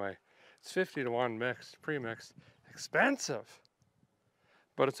 Anyway, it's 50-to-1 mixed, pre-mixed. Expensive,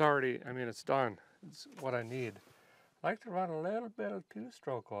 but it's already, I mean, it's done. It's what I need. I like to run a little bit of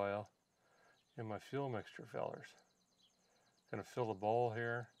 2-stroke oil in my fuel mixture fillers. Gonna fill the bowl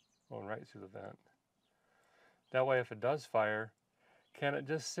here, going right through the vent. That way, if it does fire, can it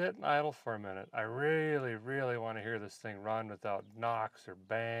just sit and idle for a minute? I really, really want to hear this thing run without knocks or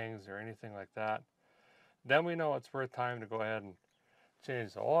bangs or anything like that. Then we know it's worth time to go ahead and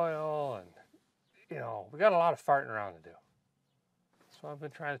change the oil, and you know, we got a lot of farting around to do. That's what I've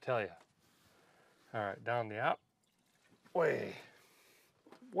been trying to tell you. All right, down the app. Way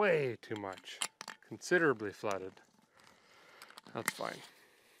too much. Considerably flooded. That's fine.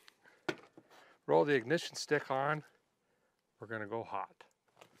 Roll the ignition stick on. We're gonna go hot.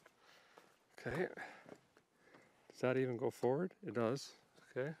 Okay. Does that even go forward? It does.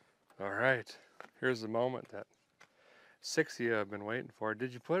 Okay. All right. Here's the moment that 6 of you have been waiting for.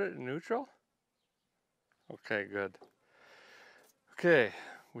 Did you put it in neutral? Okay, good. Okay,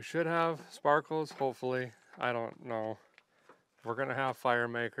 we should have sparkles, hopefully. I don't know. We're gonna have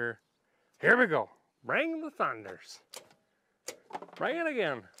Firemaker. Here we go. Bring the thunders. Bring it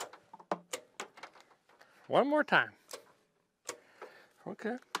again. One more time.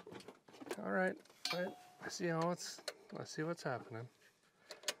 Okay. All right. Let's see what's happening.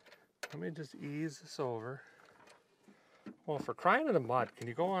 Let me just ease this over. Well, for crying in the mud, can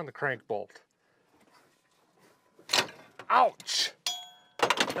you go on the crank bolt? Ouch!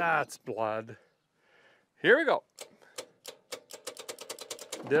 That's blood. Here we go.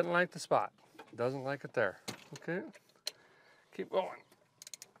 Didn't like the spot. Doesn't like it there. Okay. Keep going.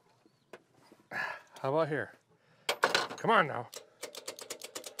 How about here? Come on now.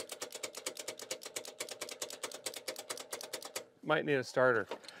 Might need a starter.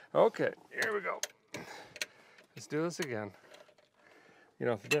 Okay, here we go. Let's do this again. You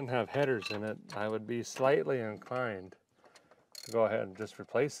know, if it didn't have headers in it, I would be slightly inclined to go ahead and just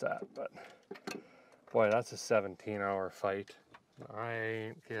replace that. But boy, that's a 17-hour fight. I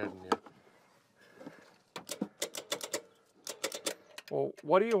ain't kidding you. Well,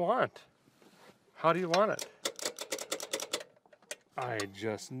 what do you want? How do you want it? I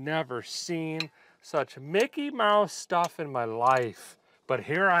just never seen such Mickey Mouse stuff in my life. But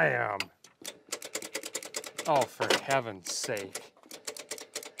here I am. Oh, for heaven's sake.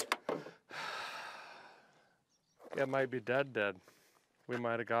 It might be dead. We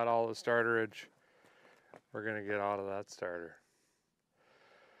might have got all the starterage. We're gonna get out of that starter.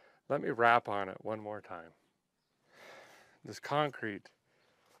 Let me rap on it one more time. This concrete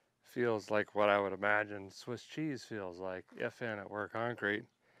feels like what I would imagine Swiss cheese feels like if in it were concrete.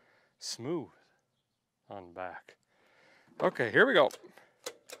 Smooth on the back. Okay, here we go.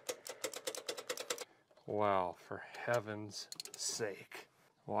 Well, for heaven's sake.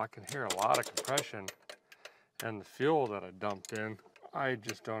 Well, I can hear a lot of compression and the fuel that I dumped in. I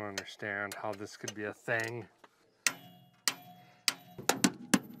just don't understand how this could be a thing.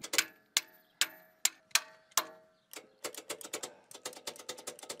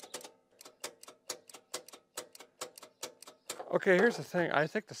 Okay, here's the thing. I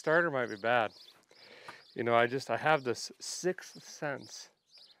think the starter might be bad. You know, I have this sixth sense,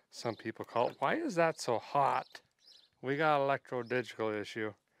 some people call it. Why is that so hot? We got an electro-digital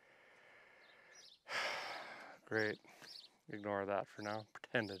issue. Great. Ignore that for now.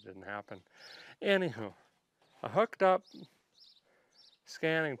 Pretend it didn't happen. Anywho, I hooked up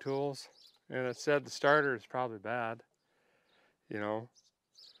scanning tools and it said the starter is probably bad, you know.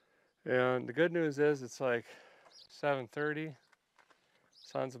 And the good news is it's like 7:30.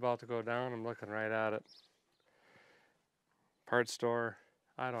 Sun's about to go down. I'm looking right at it. Parts store,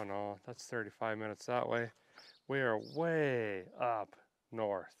 I don't know. That's 35 minutes that way. We are way up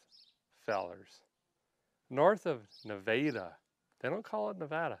north, fellers. North of Nevada. They don't call it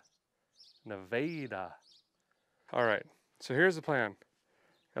Nevada. Nevada. All right, so here's the plan.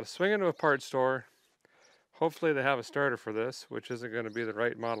 Got to swing into a parts store. Hopefully they have a starter for this, which isn't going to be the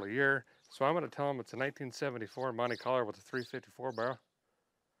right model year. So I'm going to tell them it's a 1974 Monte Carlo with a 354 barrel.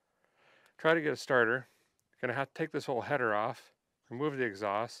 Try to get a starter. Going to have to take this whole header off, remove the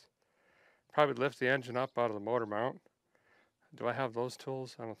exhaust, probably lift the engine up out of the motor mount. Do I have those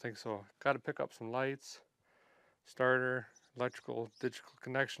tools? I don't think so. Got to pick up some lights, starter, electrical, digital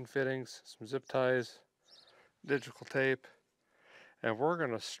connection fittings, some zip ties, digital tape, and we're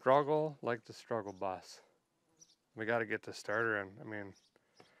going to struggle like the struggle bus. We got to get the starter in. I mean,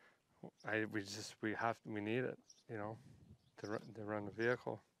 we need it, you know, to run the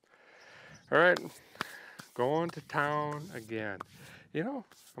vehicle. All right, going to town again. You know,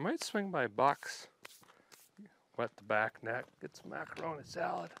 I might swing by Bucks, wet the back neck, get some macaroni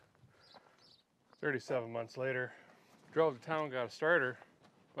salad. 37 months later, drove to town, got a starter,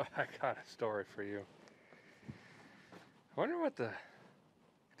 but I got a story for you. I wonder what the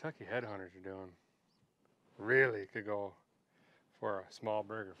Kentucky headhunters are doing. Really could go for a small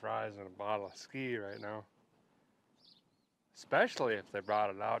burger fries and a bottle of ski right now. Especially if they brought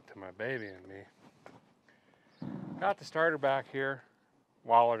it out to my baby and me. Got the starter back here,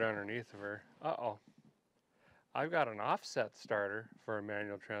 wallowed underneath of her. Uh-oh. I've got an offset starter for a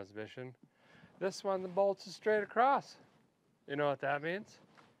manual transmission. This one, the bolts is straight across. You know what that means?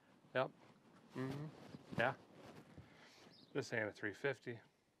 Yep. Yeah. This ain't a 350.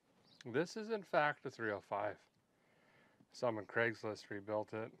 This is in fact a 305. Someone Craigslist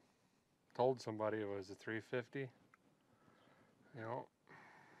rebuilt it. Told somebody it was a 350. You know,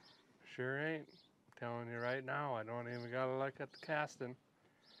 sure ain't. I'm telling you right now, I don't even gotta look at the casting.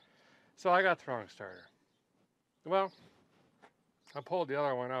 So I got the wrong starter. Well, I pulled the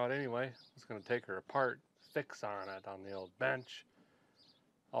other one out anyway. I was gonna take her apart, fix on it on the old bench,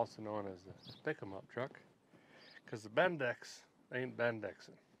 also known as the pick-em-up truck, because the Bendix ain't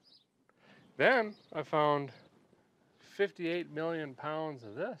Bendixing. Then I found 58 million pounds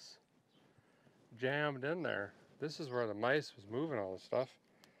of this jammed in there. This is where the mice was moving all this stuff.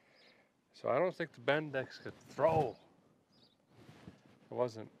 So I don't think the Bendix could throw. It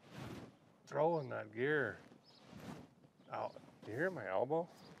wasn't throwing that gear out. Do you hear my elbow?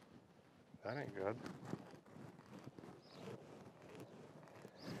 That ain't good.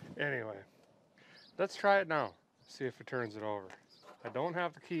 Anyway, let's try it now. See if it turns it over. I don't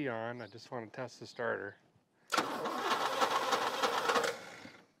have the key on. I just want to test the starter.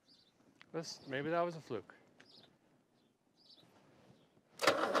 Maybe that was a fluke.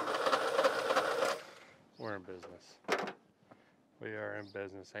 We're in business. We are in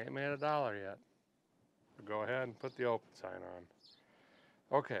business. Ain't made $1 yet. But go ahead and put the open sign on.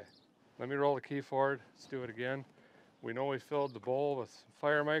 Okay, let me roll the key forward. Let's do it again. We know we filled the bowl with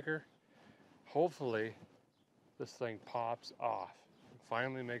fire maker. Hopefully, this thing pops off and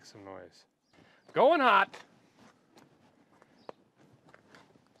finally makes some noise. Going hot.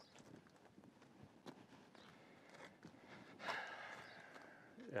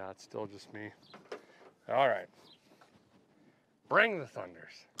 Yeah, it's still just me. All right. Bring the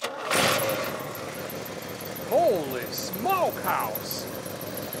thunders. Holy smokehouse.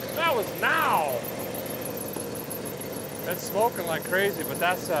 That was now. It's smoking like crazy, but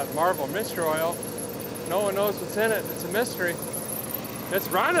that's that Marvel mystery oil. No one knows what's in it. It's a mystery. It's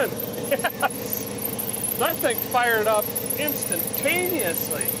running. Yes. That thing fired up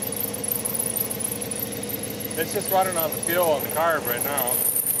instantaneously. It's just running on the fuel on the carb right now.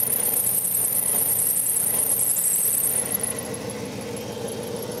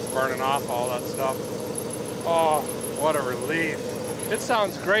 Burning off all that stuff. Oh, what a relief. It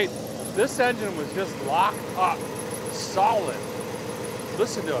sounds great. This engine was just locked up, solid.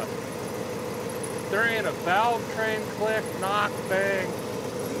 Listen to it. There ain't a valve train click, knock, bang,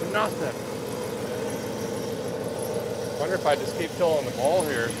 nothing. Wonder if I just keep filling the bowl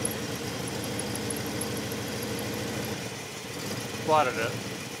here. Flooded it.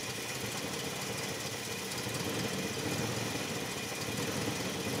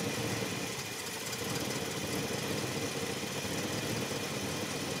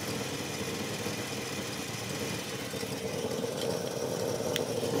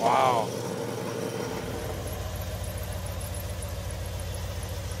 Wow.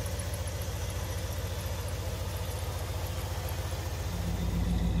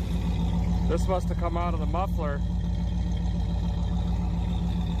 This must have come out of the muffler.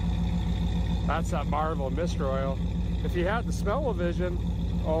 That's that Marvel Mist Oil. If you had the smell-o-vision,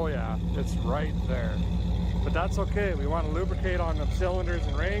 oh yeah, it's right there. But that's okay. We want to lubricate on the cylinders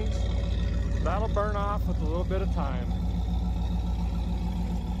and rings. That'll burn off with a little bit of time.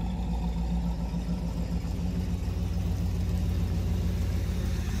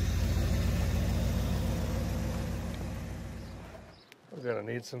 We're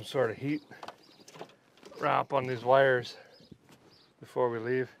gonna need some sort of heat wrap on these wires before we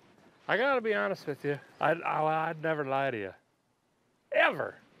leave. I gotta be honest with you, I'd never lie to you,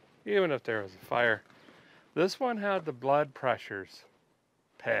 ever, even if there was a fire. This one had the blood pressures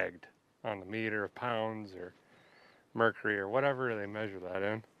pegged on the meter of pounds or mercury or whatever they measure that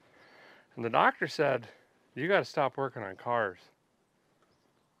in. And the doctor said, you gotta stop working on cars.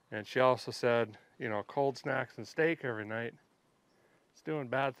 And she also said, you know, cold snacks and steak every night, it's doing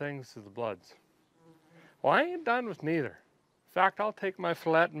bad things to the bloods. Well, I ain't done with neither. In fact, I'll take my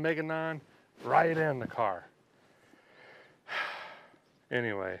fillet and Meganon right in the car.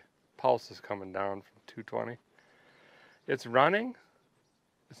 Anyway, pulse is coming down from 220. It's running.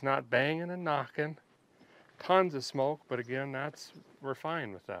 It's not banging and knocking. Tons of smoke, but again, we're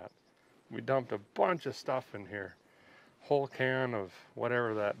fine with that. We dumped a bunch of stuff in here. Whole can of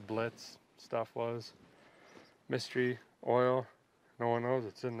whatever that Blitz stuff was. Mystery oil. No one knows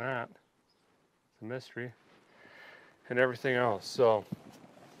it's in that. It's a mystery. And everything else. So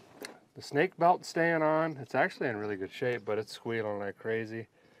the snake belt's staying on. It's actually in really good shape, but it's squealing like crazy.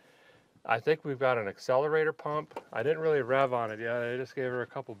 I think we've got an accelerator pump. I didn't really rev on it yet. I just gave her a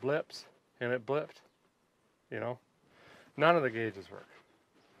couple blips and it blipped. You know, none of the gauges work.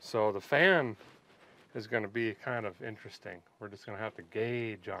 So the fan is going to be kind of interesting. We're just going to have to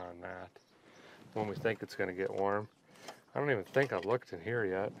gauge on that when we think it's going to get warm. I don't even think I've looked in here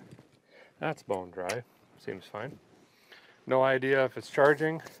yet. That's bone dry. Seems fine. No idea if it's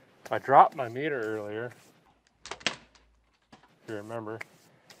charging. I dropped my meter earlier, if you remember.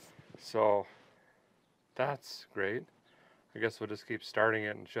 So that's great. I guess we'll just keep starting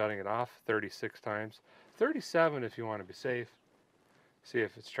it and shutting it off 36 times. 37 if you want to be safe. See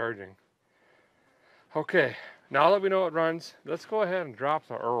if it's charging. Okay, now that we know it runs, let's go ahead and drop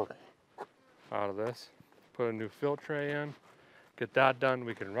the out of this. Put a new filtre in, get that done.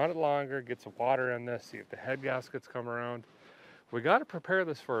 We can run it longer, get some water in this, see if the head gaskets come around. We got to prepare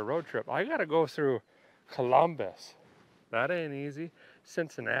this for a road trip. I got to go through Columbus. That ain't easy.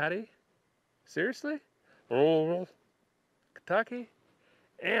 Cincinnati? Seriously? Louisville, Kentucky,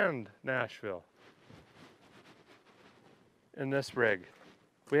 and Nashville. In this rig.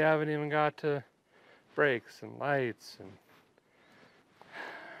 We haven't even got to brakes and lights and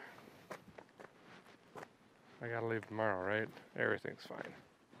I gotta leave tomorrow, right? Everything's fine.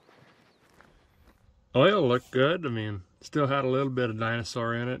 Oil looked good. I mean, still had a little bit of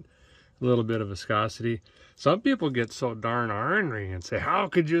dinosaur in it, a little bit of viscosity. Some people get so darn ornery and say, how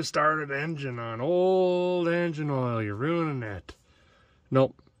could you start an engine on old engine oil? You're ruining it.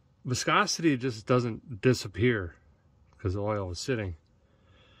 Nope. Viscosity just doesn't disappear because the oil is sitting.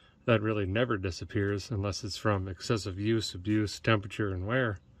 That really never disappears unless it's from excessive use, abuse, temperature, and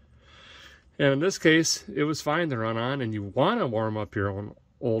wear. And in this case, it was fine to run on, and you want to warm up your own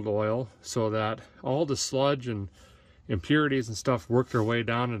old oil so that all the sludge and impurities and stuff work their way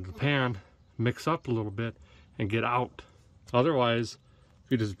down into the pan, mix up a little bit, and get out. Otherwise,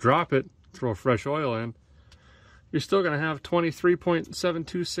 if you just drop it, throw fresh oil in, you're still going to have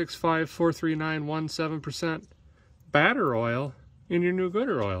 23.726543917% batter oil in your new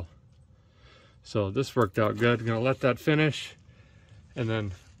gooder oil. So this worked out good. I'm going to let that finish, and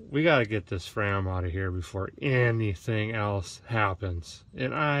then we got to get this Fram out of here before anything else happens.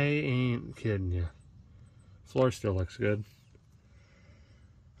 And I ain't kidding you. Floor still looks good.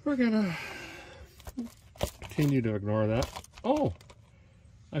 We're gonna continue to ignore that. Oh,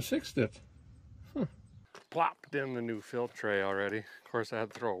 I fixed it. Huh. plopped in the new filter tray already. Of course, I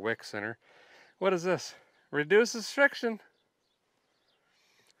had to throw a Wix in her. What is this? Reduces friction.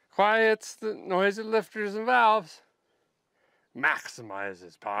 Quiets the noisy lifters and valves.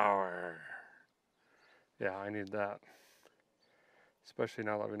 Maximizes power. Yeah, I need that. Especially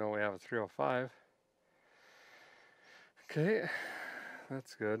now that we know we have a 305. Okay,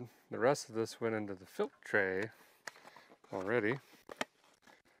 that's good. The rest of this went into the filter tray already.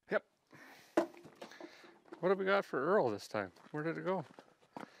 Yep. What have we got for Earl this time? Where did it go?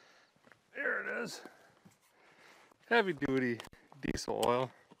 There it is. Heavy duty diesel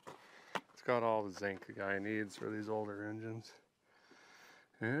oil. It's got all the zinc a guy needs for these older engines.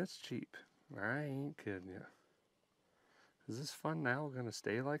 And it's cheap. I ain't kidding you. Is this fun now gonna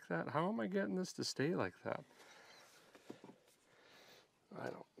stay like that? How am I getting this to stay like that? I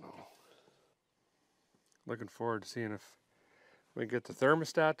don't know. Looking forward to seeing if we get the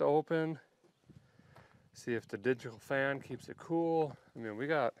thermostat to open. See if the digital fan keeps it cool. I mean, we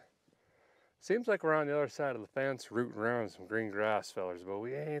got, seems like we're on the other side of the fence rooting around some green grass fellers, but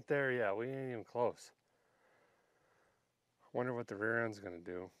we ain't there yet. We ain't even close. Wonder what the rear end's gonna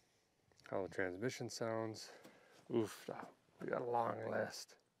do. How the transmission sounds. Oof, we got a long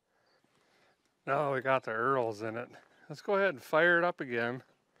list. Now we got the Earls in it. Let's go ahead and fire it up again.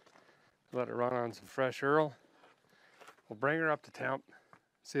 Let it run on some fresh Earl. We'll bring her up to temp.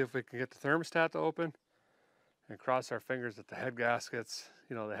 See if we can get the thermostat to open. And cross our fingers that the head gaskets,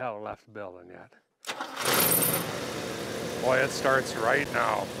 you know, they haven't left the building yet. Boy, it starts right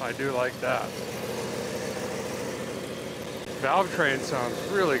now. I do like that. Valve train sounds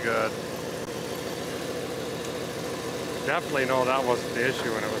really good. Definitely know that wasn't the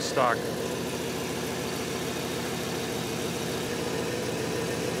issue when it was stuck.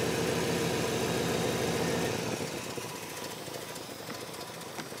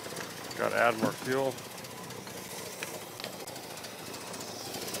 Gotta add more fuel.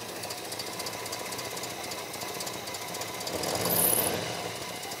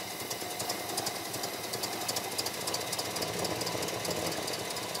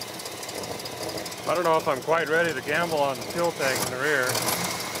 I don't know if I'm quite ready to gamble on the fuel tank in the rear.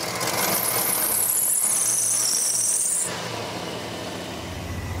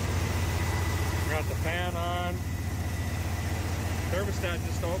 Got the fan on. Thermostat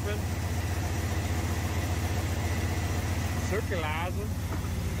just opened. Circulating.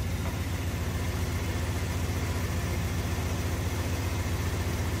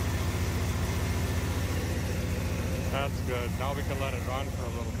 That's good. Now we can let it run for a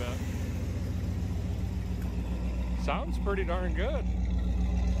little bit. Sounds pretty darn good.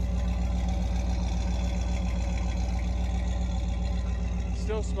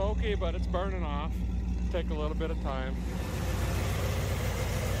 Still smoky, but it's burning off. Take a little bit of time.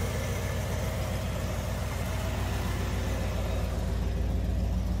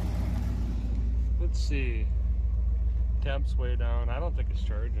 Let's see. Temp's way down. I don't think it's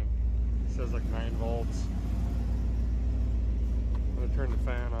charging. It says like 9 volts. I'm gonna turn the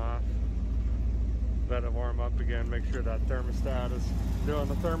fan off. Let it warm up again, make sure that thermostat is doing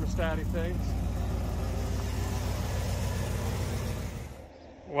the thermostat-y things.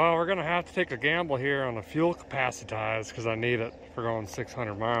 Well, we're gonna have to take a gamble here on the fuel capacitize because I need it for going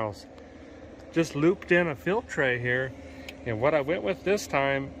 600 miles. Just looped in a filter tray here, and what I went with this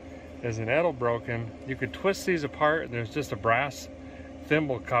time is an Edelbroken. You could twist these apart, and there's just a brass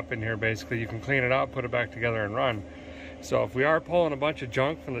thimble cup in here basically. You can clean it out, put it back together, and run. So if we are pulling a bunch of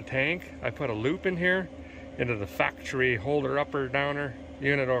junk from the tank, I put a loop in here into the factory holder upper downer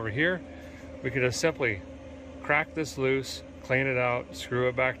unit over here. We could just simply crack this loose, clean it out, screw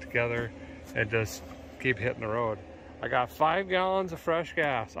it back together, and just keep hitting the road. I got 5 gallons of fresh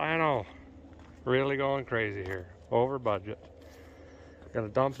gas. I know, really going crazy here, over budget. Gonna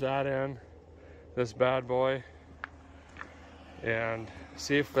dump that in this bad boy and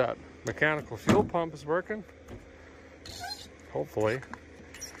see if that mechanical fuel pump is working. Hopefully.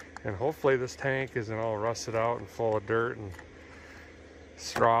 And hopefully this tank isn't all rusted out and full of dirt and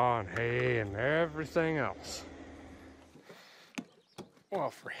straw and hay and everything else. Well,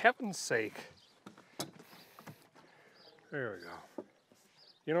 for heaven's sake. There we go.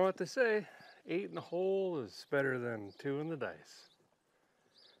 You know what they say? 8 in the hole is better than 2 in the dice.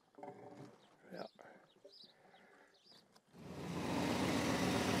 Yeah.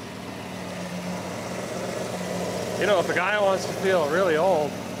 You know, if a guy wants to feel really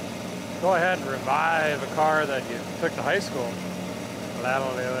old, go ahead and revive a car that you took to high school.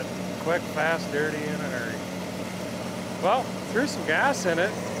 That'll do it. Quick, fast, dirty, in a hurry. Well, threw some gas in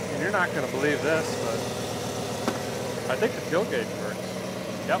it, and you're not going to believe this, but I think the fuel gauge works.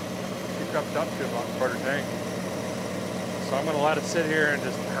 Yep, you crept up to about a quarter tank. So I'm gonna let it sit here and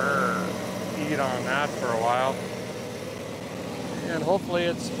just eat on that for a while. And hopefully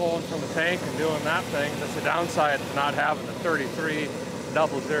it's pulling from the tank and doing that thing. That's the downside to not having the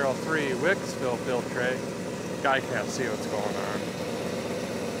 33003 Wicks fill tray. Guy can't see what's going on.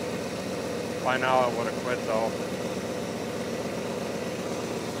 By now I would have quit though.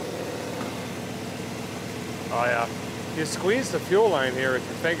 Oh yeah. You squeeze the fuel line here with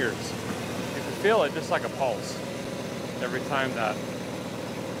your fingers. You can feel it just like a pulse. Every time that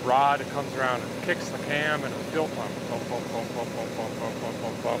rod comes around and kicks the cam and the fuel pump. Pump, pump, pump, pump, pump, pump, pump, pump,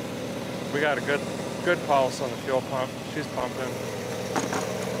 pump, pump. We got a good pulse on the fuel pump. She's pumping.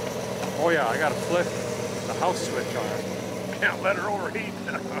 Oh yeah, I gotta flip the house switch on. Can't let her overheat.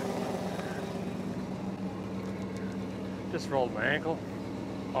 Just rolled my ankle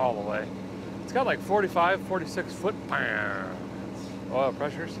all the way. It's got like 45, 46 foot-pounds oil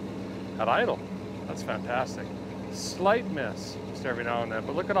pressures at idle. That's fantastic. Slight miss just every now and then,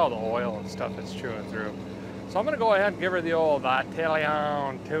 but look at all the oil and stuff it's chewing through. So I'm gonna go ahead and give her the old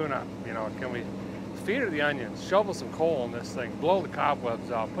Italian tune-up. You know, can we feed her the onions, shovel some coal in this thing, blow the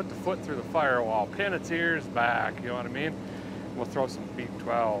cobwebs out, put the foot through the firewall, pin its ears back, you know what I mean? We'll throw some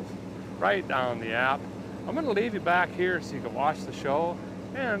B12 right down the app. I'm gonna leave you back here so you can watch the show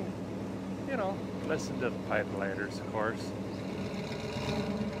and, you know, listen to the pipeliners, of course.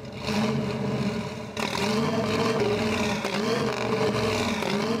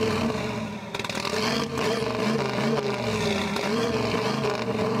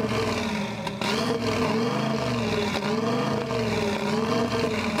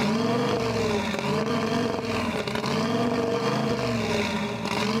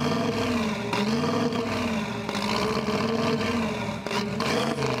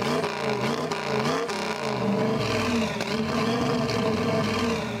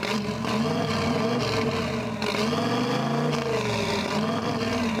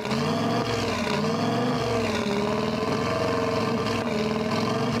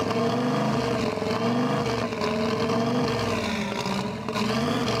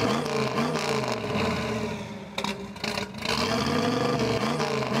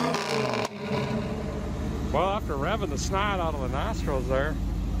 Well, after revving the snot out of the nostrils there,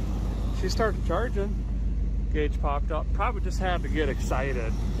 she started charging. Gauge popped up. Probably just had to get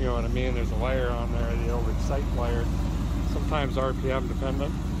excited. You know what I mean? There's a wire on there, the overexcite wire. Sometimes RPM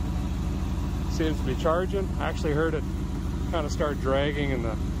dependent. Seems to be charging. I actually heard it kind of start dragging and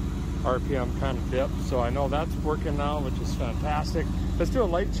the RPM kind of dip. So I know that's working now, which is fantastic. Let's do a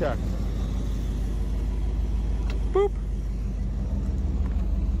light check. Boop.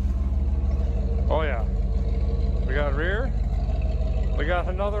 Oh yeah. We got rear, we got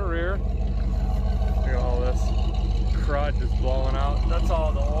another rear. Look at all this crud just blowing out. That's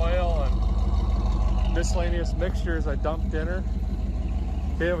all the oil and miscellaneous mixtures I dumped in her.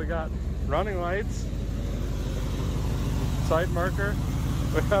 Okay, we got running lights, side marker,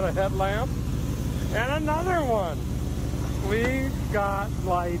 we got a headlamp, and another one. We got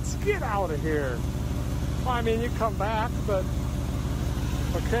lights. Get out of here. Well, I mean, you come back, but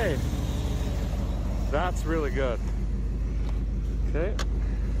okay. That's really good. Okay.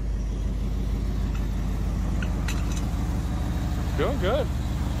 Doing good.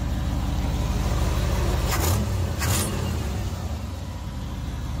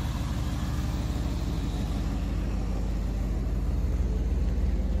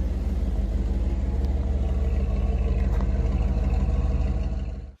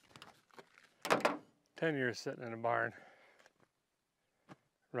 Ten years sitting in a barn,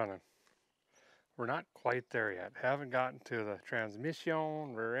 running. We're not quite there yet. Haven't gotten to the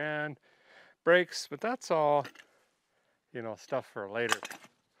transmission, rear end, brakes, but that's all, you know, stuff for a later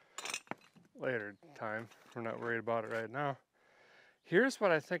time. We're not worried about it right now. Here's what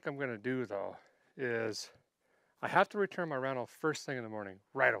I think I'm gonna do though, is I have to return my rental first thing in the morning,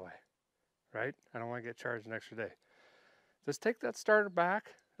 right away, right? I don't wanna get charged an extra day. Just take that starter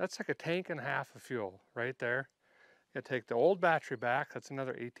back. That's like a tank and a half of fuel right there. You take the old battery back, that's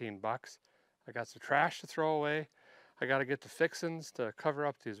another 18 bucks. I got some trash to throw away. I got to get the fixins to cover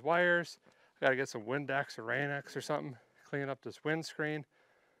up these wires. I got to get some Windex or Rain-X or something, clean up this windscreen.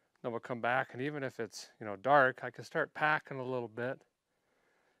 Then we'll come back, and even if it's, you know, dark, I can start packing a little bit,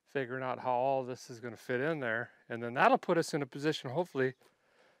 figuring out how all this is going to fit in there. And then that'll put us in a position, hopefully,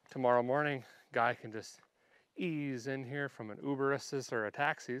 tomorrow morning, guy can just ease in here from an Uber Assist or a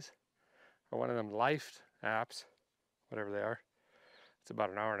Taxis or one of them Lyft apps, whatever they are. It's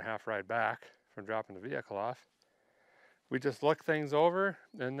about an hour and a half ride back from dropping the vehicle off. We just look things over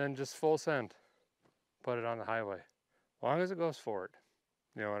and then just full send. Put it on the highway. As long as it goes forward.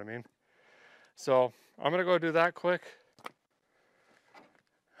 You know what I mean? So I'm gonna go do that quick.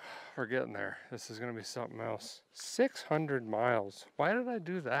 We're getting there. This is gonna be something else. 600 miles. Why did I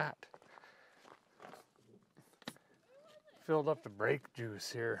do that? Filled up the brake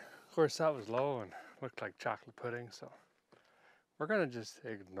juice here. Of course, that was low and looked like chocolate pudding, so we're gonna just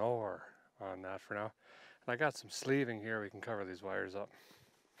ignore on that for now. And I got some sleeving here. We can cover these wires up.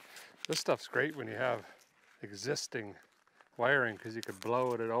 This stuff's great when you have existing wiring because you could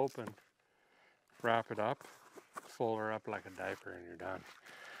blow it open, wrap it up, fold her up like a diaper, and you're done.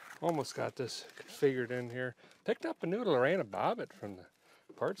 Almost got this configured in here. Picked up a new Lorena Bobbitt from the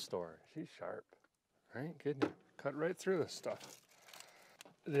parts store. She's sharp. I ain't kidding you. Cut right through this stuff.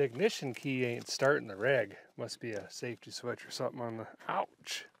 The ignition key ain't starting the reg. Must be a safety switch or something on the,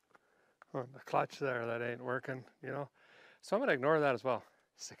 ouch, on the clutch there that ain't working, you know. So I'm gonna ignore that as well.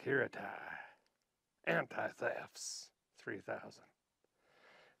 Security, anti-thefts, 3,000.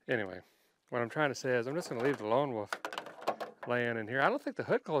 Anyway, what I'm trying to say is I'm just gonna leave the lone wolf laying in here. I don't think the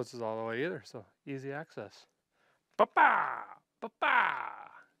hood closes all the way either, so easy access. Ba-ba, ba-ba,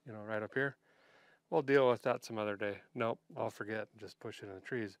 you know, right up here. We'll deal with that some other day. Nope, I'll forget and just push it in the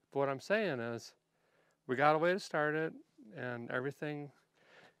trees. But what I'm saying is, we got a way to start it, and everything's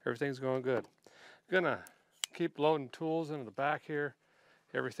going good. Gonna keep loading tools into the back here,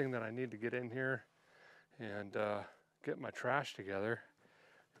 everything that I need to get in here, and get my trash together.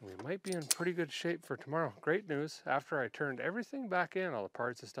 And we might be in pretty good shape for tomorrow. Great news, after I turned everything back in, all the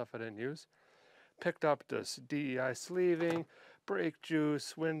parts and stuff I didn't use, picked up this DEI sleeving, brake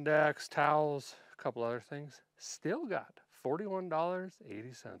juice, Windex, towels, a couple other things. Still got $41.80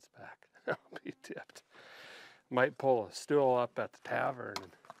 back. I'll be tipped. Might pull a stool up at the tavern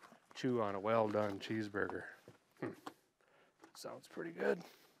and chew on a well-done cheeseburger. Sounds pretty good.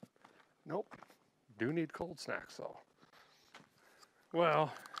 Nope. Do need cold snacks though.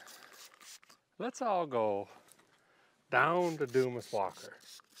 Well, let's all go down to Dumas Walker.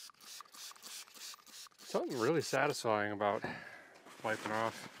 Something really satisfying about wiping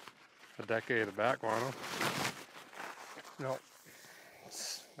off a decade of back guano. No,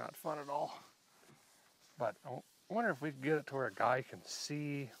 it's not fun at all. But I wonder if we can get it to where a guy can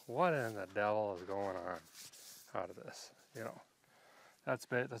see what in the devil is going on out of this. You know, that's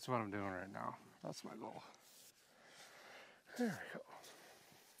what I'm doing right now. That's my goal. There we go.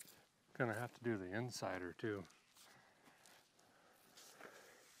 Gonna have to do the insider too.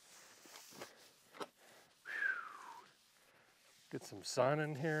 Get some sun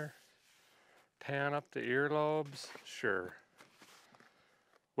in here, tan up the earlobes, sure.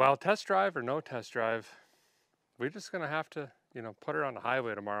 Well, test drive or no test drive, we're just gonna have to, you know, put her on the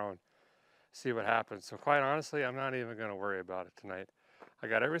highway tomorrow and see what happens. So quite honestly, I'm not even gonna worry about it tonight. I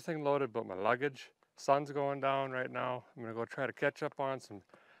got everything loaded but my luggage. Sun's going down right now. I'm gonna go try to catch up on some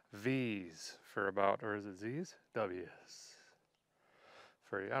V's for about, or is it Z's? W's.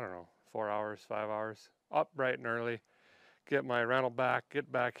 For, I don't know, 4 hours, 5 hours. Up bright and early. Get my rental back,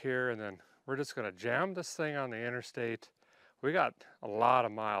 get back here, and then we're just gonna jam this thing on the interstate. We got a lot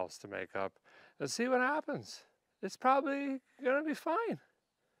of miles to make up and see what happens. It's probably gonna be fine.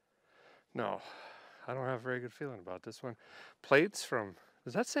 No, I don't have a very good feeling about this one. Plates from,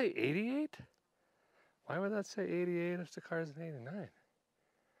 does that say 88? Why would that say 88 if the car's an 89?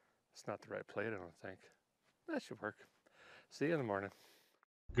 It's not the right plate, I don't think. That should work. See you in the morning.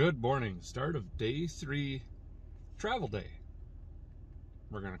 Good morning. Start of day 3, travel day.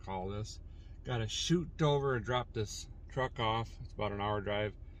 We're gonna call this. Gotta shoot over and drop this truck off. It's about an hour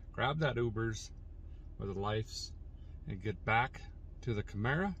drive. Grab that Uber's with the lifes and get back to the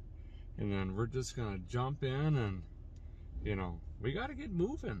Camaro. And then we're just gonna jump in and, you know, we gotta get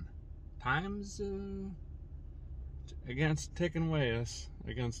moving. Time's taking away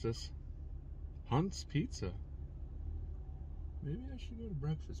against us. Hunt's Pizza. Maybe I should go to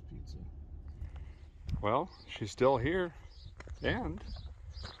breakfast pizza. Well, she's still here, and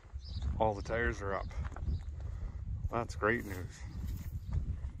all the tires are up. That's great news.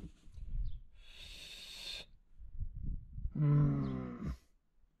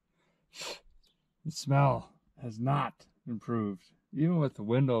 The smell has not improved, even with the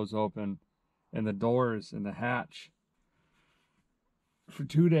windows open and the doors and the hatch for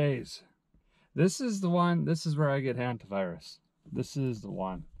 2 days. This is the one, this is where I get hantavirus. This is the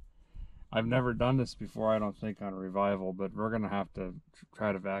one. I've never done this before, I don't think, on a revival, but we're gonna have to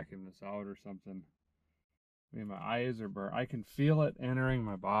try to vacuum this out or something. I mean, my eyes are burnt. I can feel it entering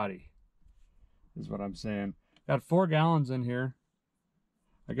my body, is what I'm saying. Got 4 gallons in here.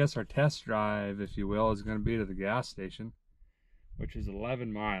 I guess our test drive, if you will, is gonna be to the gas station, which is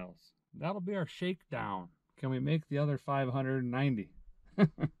 11 miles. That'll be our shakedown. Can we make the other 590?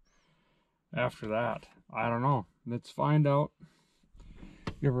 after that? I don't know. Let's find out.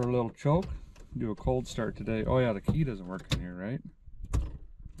 Give her a little choke. Do a cold start today. Oh yeah, the key doesn't work in here, right?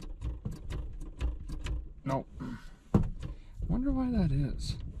 No. Wonder why that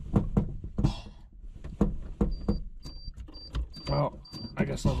is. Well, I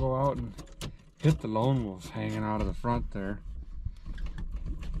guess I'll go out and hit the lone wolf hanging out of the front there.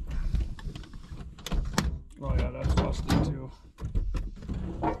 Oh yeah, that's busted too.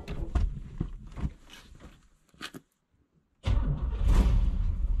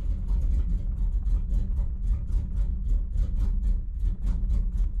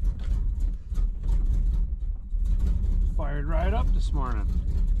 Fired right up this morning.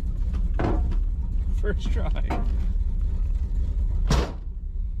 First try.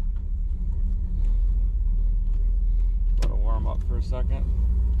 Let it warm up for a second.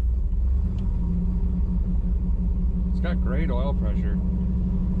 It's got great oil pressure.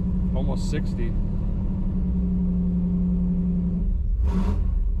 Almost 60.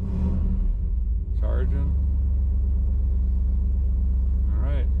 Charging.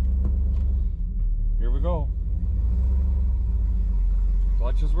 Alright. Here we go.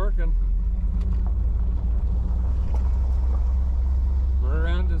 Clutch is working. Rear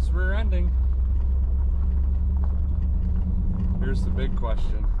end is rear ending. Here's the big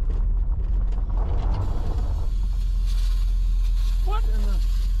question. What in the...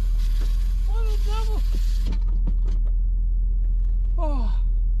 What the devil? Oh.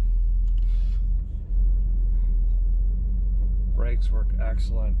 Brakes work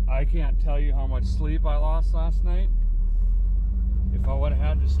excellent. I can't tell you how much sleep I lost last night. If I would have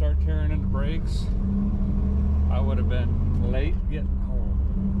had to start tearing into brakes, I would have been late getting home.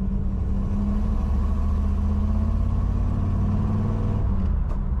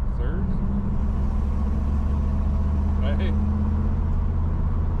 Third? Hey.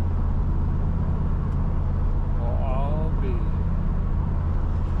 Well, I'll be.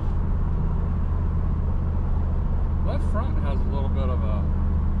 Left front has a little bit of a,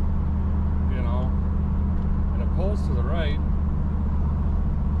 you know, and it pulls to the right.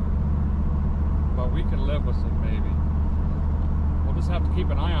 But we can live with it, maybe. We'll just have to keep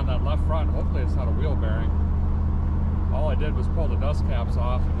an eye on that left front. Hopefully it's not a wheel bearing. All I did was pull the dust caps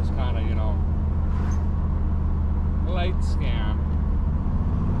off and just kind of, you know, light scan.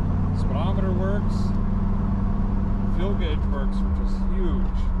 Speedometer works. Fuel gauge works, which is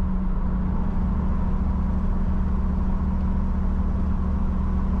huge.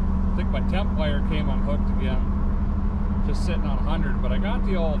 I think my temp wire came unhooked again. Just sitting on 100, but I got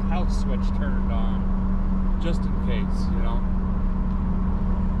the old house switch turned on just in case, you know.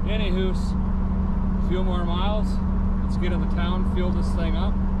 Anywho's, a few more miles. Let's get into town, fuel this thing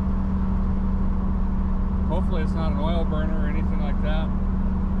up. Hopefully it's not an oil burner or anything like that.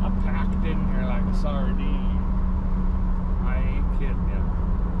 I'm packed in here like a sardine. I ain't kidding you.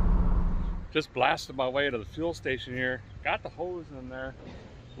 Just blasted my way to the fuel station here. Got the hose in there,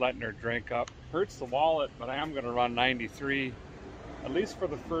 letting her drink up. Hurts the wallet, but I am going to run 93, at least for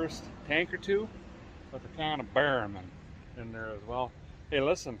the first tank or two, with a can of Barrowman in there as well. Hey,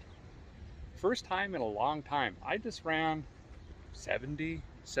 listen, first time in a long time. I just ran 70,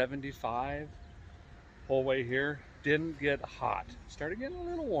 75 whole way here. Didn't get hot. Started getting a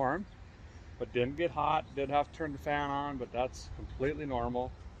little warm, but didn't get hot. Did have to turn the fan on, but that's completely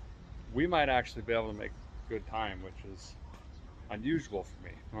normal. We might actually be able to make good time, which is unusual for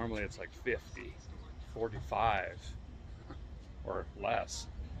me. Normally it's like 50, 45 or less.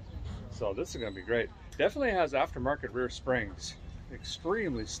 So this is going to be great. Definitely has aftermarket rear springs.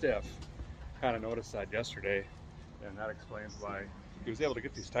 Extremely stiff. Kind of noticed that yesterday, and that explains why he was able to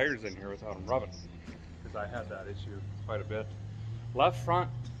get these tires in here without them rubbing, because I had that issue quite a bit. Left front,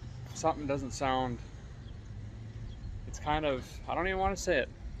 something doesn't sound, it's kind of, I don't even want to say it.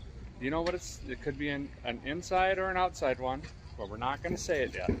 You know what it could be an inside or an outside one. But we're not going to say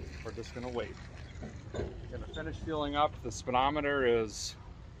it yet. We're just going to wait. Going to finish fueling up. The speedometer is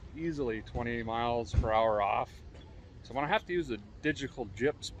easily 20 miles per hour off. So I'm going to have to use a digital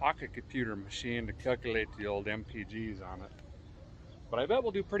GIPS pocket computer machine to calculate the old MPGs on it. But I bet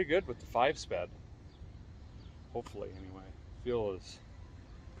we'll do pretty good with the 5-sped. Hopefully, anyway. Fuel is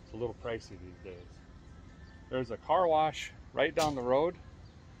it's a little pricey these days. There's a car wash right down the road.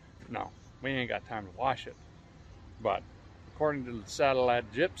 No, we ain't got time to wash it. But according to the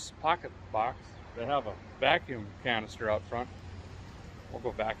satellite GIPS pocket box, they have a vacuum canister out front. We'll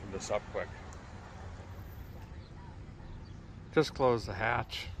go vacuum this up quick. Just closed the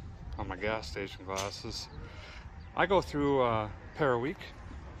hatch on my gas station glasses. I go through a pair a week.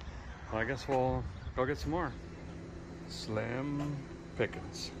 Well, I guess we'll go get some more. Slim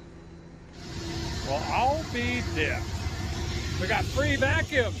pickings. Well, I'll be damned. We got free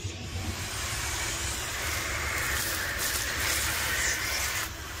vacuums.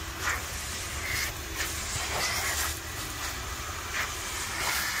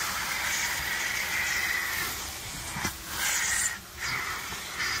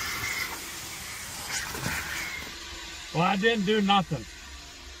 Well, I didn't do nothing.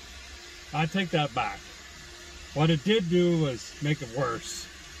 I take that back. What it did do was make it worse.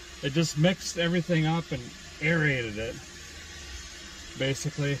 It just mixed everything up and aerated it.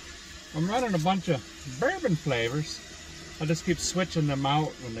 Basically, I'm running a bunch of bourbon flavors. I just keep switching them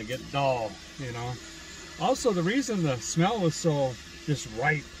out when they get dull, you know. Also, the reason the smell was so just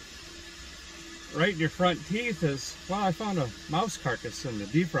right in your front teeth is, well, I found a mouse carcass in the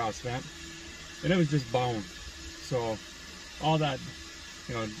defrost vent, and it was just bone. So all that,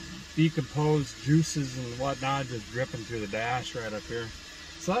 you know, decomposed juices and whatnot just dripping through the dash right up here.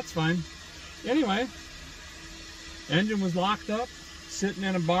 So that's fine. Anyway, engine was locked up, sitting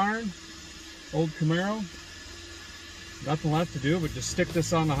in a barn, old Camaro. Nothing left to do but just stick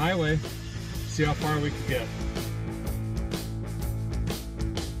this on the highway, see how far we can get.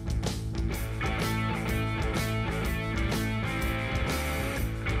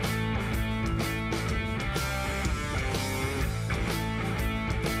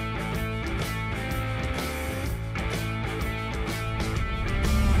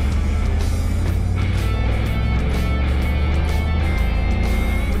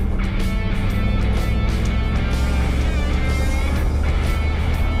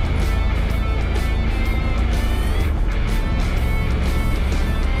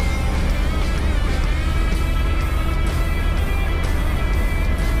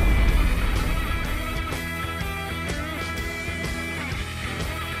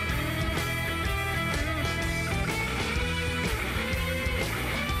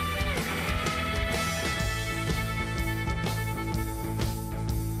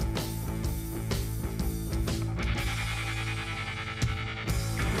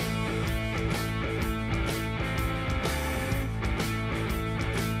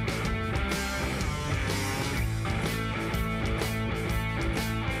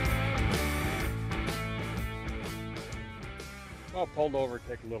 Well, pulled over to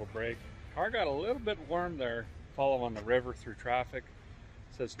take a little break. Car got a little bit warm there, following the river through traffic.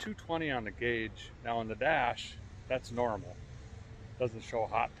 It says 220 on the gauge. Now on the dash, that's normal. Doesn't show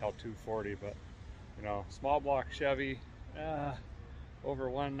hot till 240, but you know, small block Chevy, over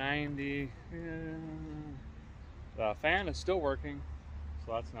 190. The fan is still working,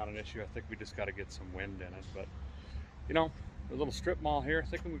 so that's not an issue. I think we just got to get some wind in it. But you know, a little strip mall here. I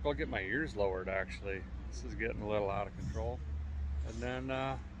think I'm gonna go get my ears lowered. Actually, this is getting a little out of control. And then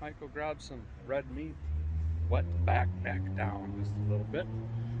might go grab some red meat, wet the back neck down just a little bit.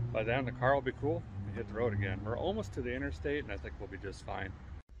 By then the car will be cool. We hit the road again. We're almost to the interstate, and I think we'll be just fine.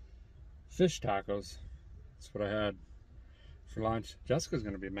 Fish tacos. That's what I had for lunch. Jessica's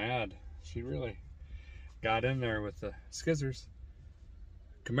gonna be mad. She really got in there with the skizzers.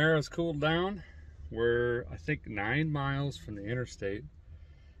 Camaro's cooled down. We're, I think, 9 miles from the interstate,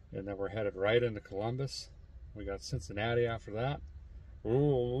 and then we're headed right into Columbus. We got Cincinnati after that.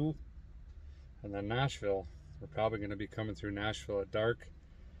 Ooh. And then Nashville. We're probably going to be coming through Nashville at dark.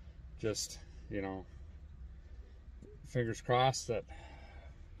 Just, you know, fingers crossed that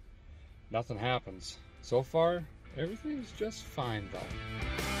nothing happens. So far, everything's just fine though.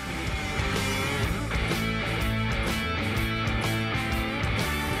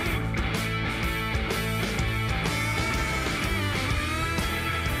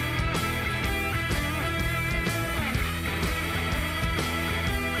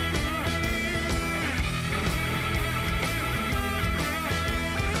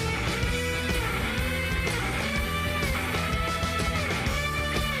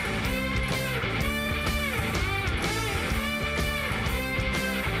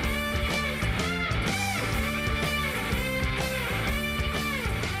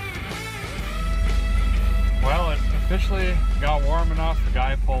 Officially got warm enough, the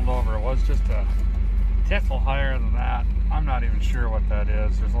guy pulled over. It was just a tiffle higher than that. I'm not even sure what that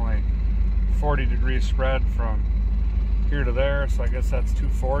is. There's only 40-degree spread from here to there, so I guess that's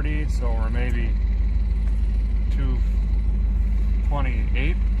 240, so we're maybe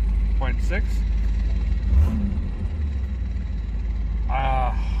 228.6.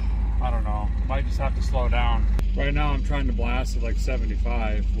 I don't know. Might just have to slow down. Right now I'm trying to blast at like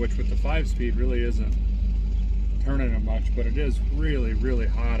 75, which with the 5-speed really isn't turning it much, but it is really, really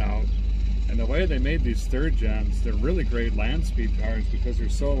hot out. And the way they made these third gens, they're really great land speed cars because they're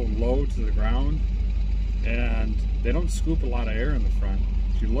so low to the ground and they don't scoop a lot of air in the front.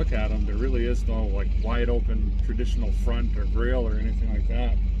 if you look at them, there really is no like wide open traditional front or grill or anything like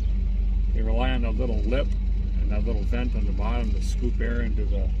that. They rely on that little lip and that little vent on the bottom to scoop air into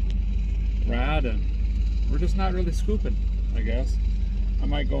the rad, and we're just not really scooping, I guess. I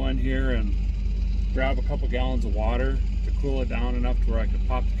might go in here and grab a couple gallons of water to cool it down enough to where I could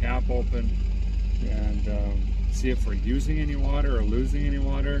pop the cap open and see if we're using any water or losing any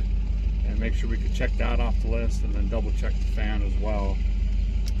water, and make sure we could check that off the list, and then double check the fan as well,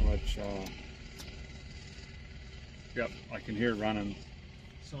 which yep, I can hear it running,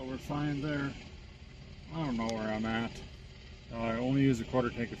 so we're fine there. I don't know where I'm at. I only use a quarter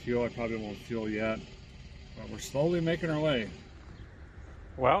tank of fuel. I probably won't fuel yet, but we're slowly making our way.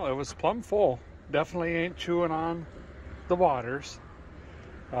 Well, it was plumb full. Definitely ain't chewing on the waters.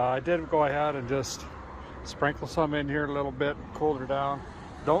 I did go ahead and just sprinkle some in here a little bit, cooled her down.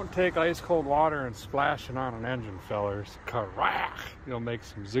 Don't take ice cold water and splash it on an engine, fellers. Carack! You'll make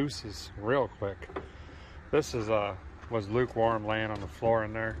some Zeus's real quick. This is was lukewarm, laying on the floor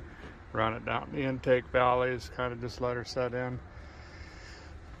in there. Run it down the intake valleys, kind of just let her set in.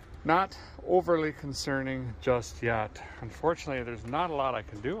 Not overly concerning just yet. Unfortunately, there's not a lot I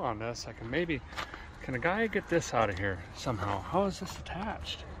can do on this. I can maybe, can a guy get this out of here somehow? How is this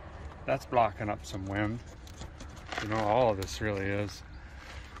attached? That's blocking up some wind. You know, all of this really is.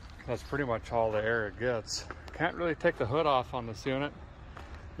 That's pretty much all the air it gets. Can't really take the hood off on this unit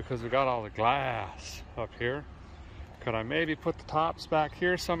because we got all the glass up here. Could I maybe put the tops back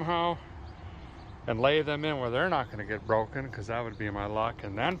here somehow and lay them in where they're not going to get broken, because that would be my luck,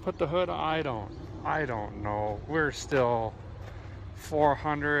 and then put the hood on? I don't know. We're still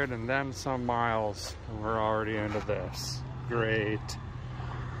 400 and then some miles, and we're already into this. Great.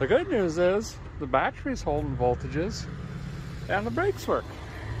 The good news is the battery's holding voltages and the brakes work.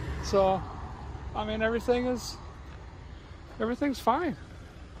 So, I mean, everything's fine.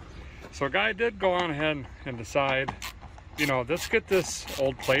 So a guy did go on ahead and decide, you know, let's get this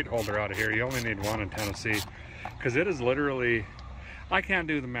old plate holder out of here. You only need one in Tennessee, because it is literally, I can't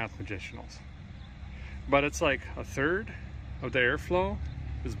do the math magicianals, but it's like a third of the airflow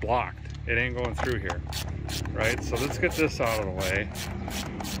is blocked. It ain't going through here, right? So let's get this out of the way.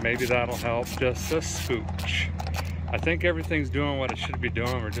 Maybe that'll help just a scooch. I think everything's doing what it should be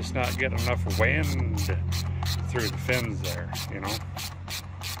doing. We're just not getting enough wind through the fins there, you know?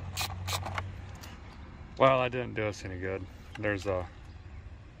 Well, that didn't do us any good. There's a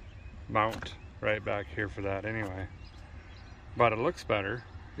mount right back here for that anyway. But it looks better,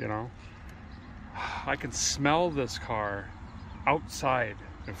 you know? I can smell this car outside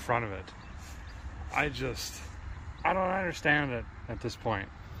in front of it. I don't understand it at this point.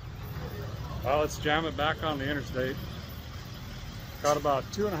 Well, let's jam it back on the interstate. Got about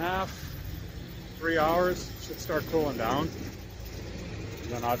 2.5, 3 hours. Should start cooling down.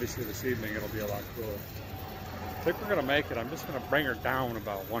 And then obviously this evening it'll be a lot cooler. I think we're gonna make it. I'm just gonna bring her down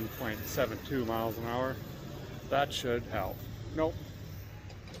about 1.72 miles an hour. That should help. Nope,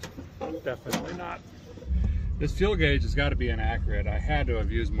 definitely not. This fuel gauge has got to be inaccurate. I had to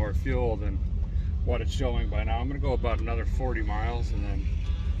have used more fuel than what it's showing by now. I'm gonna go about another 40 miles and then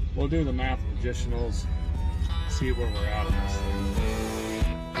we'll do the math additionals, see where we're at on this thing.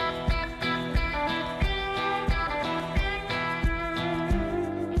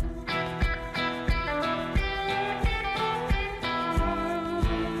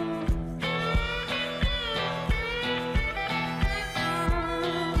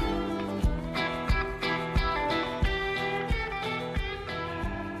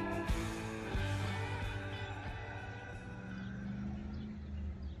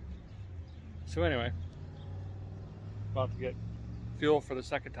 So anyway, about to get fuel for the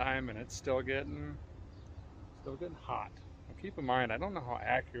second time, and it's still getting hot. Now keep in mind, I don't know how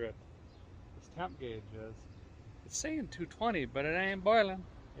accurate this temp gauge is. It's saying 220, but it ain't boiling,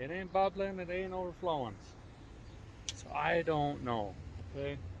 it ain't bubbling, it ain't overflowing. So I don't know.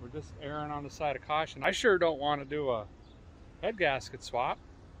 Okay, we're just erring on the side of caution. I sure don't want to do a head gasket swap.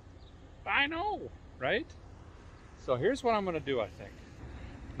 I know, right? So here's what I'm going to do, I think.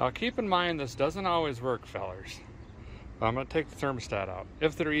 Now keep in mind, this doesn't always work, fellers. I'm going to take the thermostat out,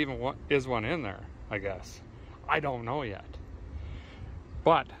 if there even is one in there, I guess. I don't know yet.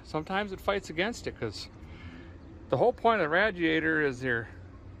 But sometimes it fights against it, because the whole point of the radiator is your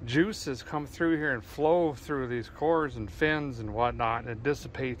juices come through here and flow through these cores and fins and whatnot, and it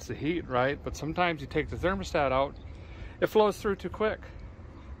dissipates the heat, right? But sometimes you take the thermostat out, it flows through too quick.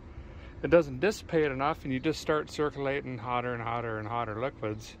 It doesn't dissipate enough, and you just start circulating hotter and hotter and hotter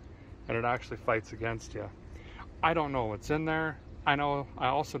liquids, and it actually fights against you. I don't know what's in there. I know I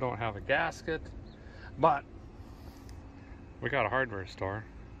also don't have a gasket, but we got a hardware store.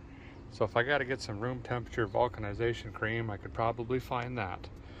 So if I got to get some room temperature vulcanization cream, I could probably find that.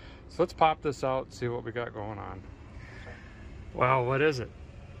 So let's pop this out and see what we got going on. Well, what is it?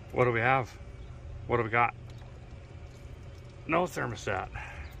 What do we have? What do we got? No thermostat.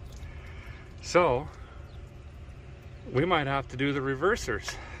 So we might have to do the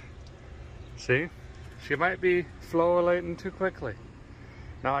reversers. See? She might be flowulating too quickly.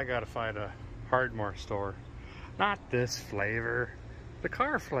 Now I gotta find a Hardmore store. Not this flavor, the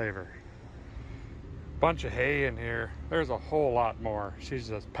car flavor. Bunch of hay in here. There's a whole lot more. She's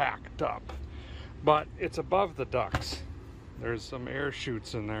just packed up. But it's above the ducts. There's some air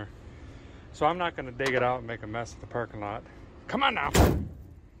chutes in there. So I'm not gonna dig it out and make a mess of the parking lot. Come on now.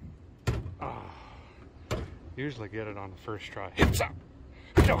 Oh, usually get it on the first try. Hips up.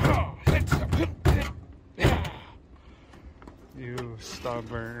 Hips up. Yeah. You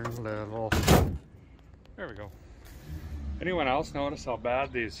stubborn little. There we go. Anyone else notice how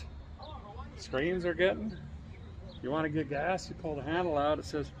bad these screens are getting? You want to get gas, you pull the handle out, it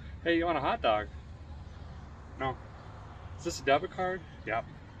says, hey, you want a hot dog? No. Is this a debit card? Yep.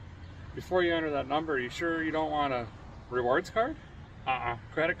 Before you enter that number, are you sure you don't want a rewards card?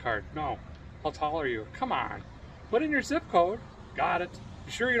 Credit card? No. How tall are you? Come on. Put in your zip code. Got it.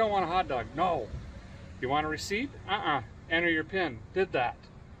 You sure you don't want a hot dog? No. You want a receipt? Enter your PIN. Did that.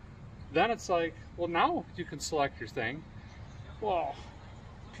 Then it's like, well, now you can select your thing. Well,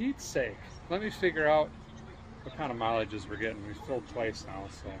 Pete's sake. Let me figure out what kind of mileages we're getting. We've filled twice now,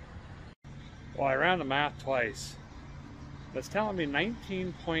 so. Well, I ran the math twice. That's telling me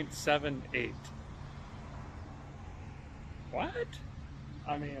 19.78. What?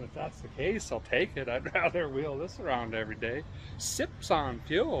 I mean, if that's the case, I'll take it. I'd rather wheel this around every day. Sips on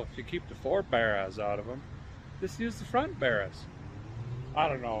fuel if you keep the 4 barras out of them. Just use the front barras. I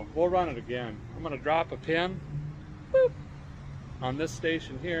don't know. We'll run it again. I'm going to drop a pin boop, on this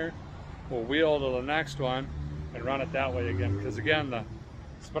station here. We'll wheel to the next one and run it that way again. Because again, the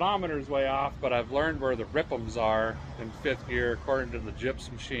speedometer's way off, but I've learned where the rip'ems are in 5th gear according to the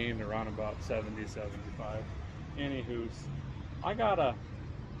gyps machine. They're on about 70, 75. Anywho's, I gotta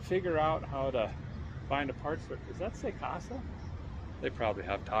figure out how to find a parts store. Does that say Casa? They probably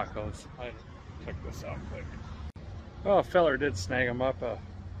have tacos. I check this out quick. Well, a feller did snag them up. A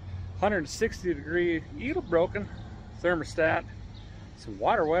 160-degree Edelbroken thermostat, some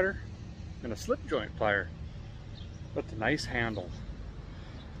water wetter, and a slip joint plier with a nice handle.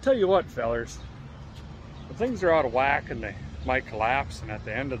 Tell you what, fellers, when things are out of whack and they might collapse, and at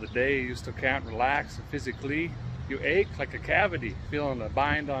the end of the day you still can't relax, and physically you ache like a cavity, feeling the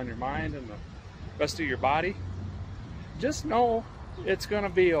bind on your mind and the rest of your body, just know it's gonna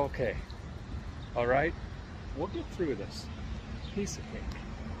be okay. All right? We'll get through this. Piece of cake.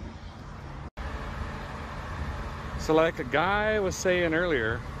 So like a guy was saying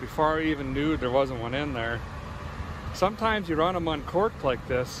earlier, before I even knew there wasn't one in there, sometimes you run them uncorked like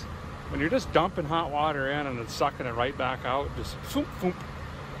this, when you're just dumping hot water in and it's sucking it right back out, just foom, foom.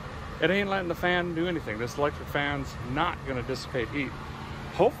 It ain't letting the fan do anything. This electric fan's not gonna dissipate heat.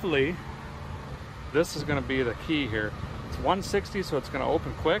 Hopefully, this is gonna be the key here. It's 160, so it's gonna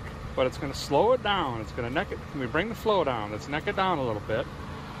open quick, but it's gonna slow it down. It's gonna neck it. Can we bring the flow down? Let's neck it down a little bit,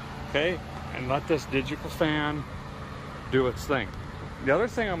 okay? And let this digital fan do its thing. The other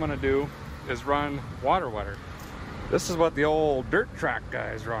thing I'm gonna do is run water wetter. This is what the old dirt track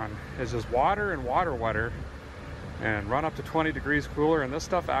guys run, is just water and water wetter, and run up to 20 degrees cooler, and this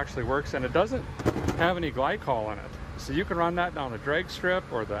stuff actually works, and it doesn't have any glycol in it. So you can run that down the drag strip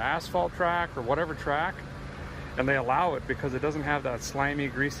or the asphalt track or whatever track, and they allow it because it doesn't have that slimy,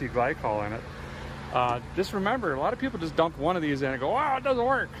 greasy glycol in it. Just remember, a lot of people just dump one of these in and go, oh, it doesn't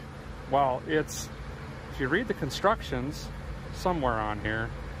work. Well, if you read the constructions somewhere on here,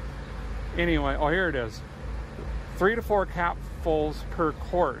 anyway, oh, here it is. 3 to 4 capfuls per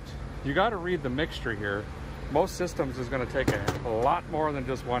quart. You got to read the mixture here. Most systems is going to take a lot more than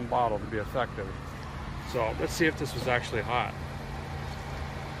just one bottle to be effective. So let's see if this was actually hot.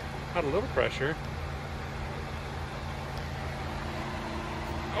 Had a little pressure.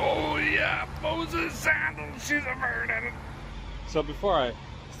 Oh yeah, Moses sandals, she's a bird at it. So before I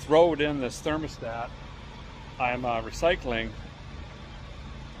throw it in this thermostat, I'm recycling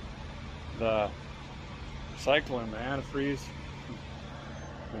the antifreeze,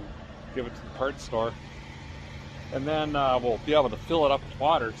 and give it to the parts store, and then we'll be able to fill it up with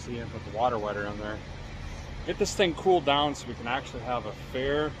water, see, and put the water wetter in there. Get this thing cooled down so we can actually have a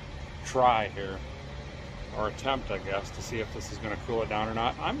fair try here, or attempt, I guess, to see if this is going to cool it down or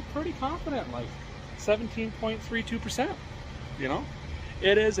not. I'm pretty confident, like 17.32%, you know?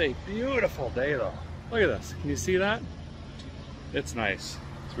 It is a beautiful day though. Look at this, can you see that? It's nice.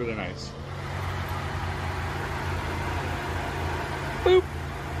 It's really nice. Boop.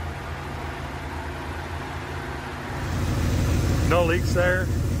 No leaks there.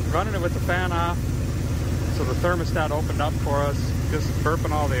 Running it with the fan off. So the thermostat opened up for us. Just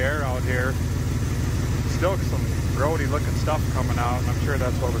burping all the air out here. Still some roady looking stuff coming out, and I'm sure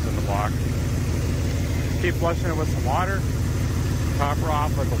that's what was in the block. Keep flushing it with some water. Top her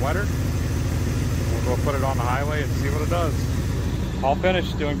off with the wetter. We'll go put it on the highway and see what it does. All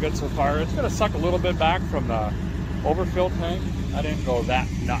finished, doing good so far. It's gonna suck a little bit back from the overfill tank. I didn't go that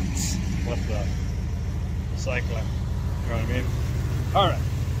nuts with the cycling. You know what I mean? All right,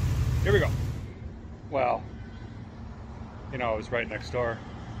 here we go. Well, you know, it was right next door.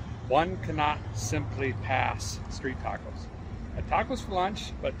 One cannot simply pass street tacos. I had tacos for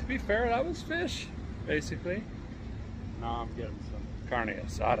lunch, but to be fair, that was fish, basically. Now I'm getting some carne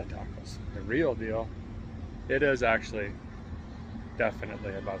asada tacos. The real deal. It is actually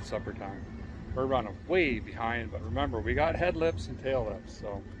definitely about supper time. We're running way behind, but remember, we got head lips and tail lips,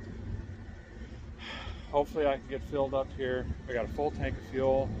 so hopefully I can get filled up here. I got a full tank of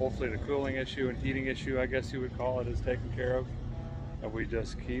fuel. Hopefully the cooling issue and heating issue, I guess you would call it, is taken care of. And we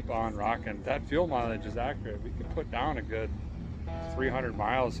just keep on rocking. That fuel mileage is accurate. We can put down a good 300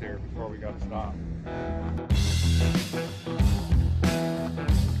 miles here before we got to stop.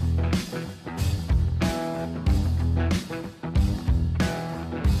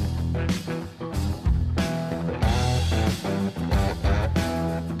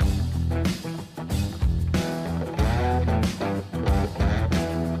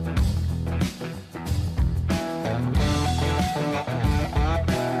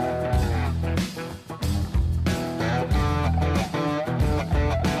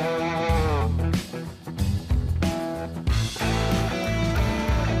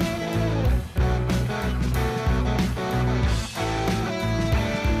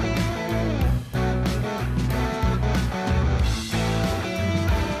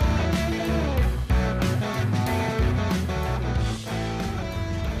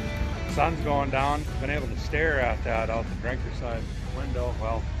 Sun's going down. Been able to stare at that out the drinker side window.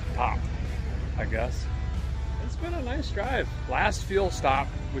 Well, top, I guess. It's been a nice drive. Last fuel stop,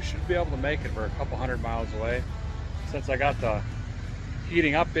 we should be able to make it. We're a couple 100 miles away. Since I got the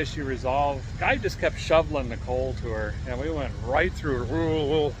heating up issue resolved, guy just kept shoveling the coal to her, and we went right through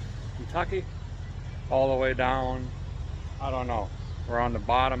rural Kentucky, all the way down. I don't know. We're on the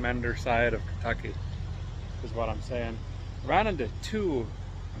bottom ender side of Kentucky, is what I'm saying. Ran into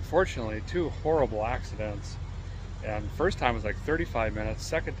unfortunately, two horrible accidents. And first time was like 35 minutes.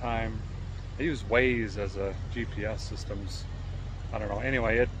 Second time, I used Waze as a GPS systems. I don't know.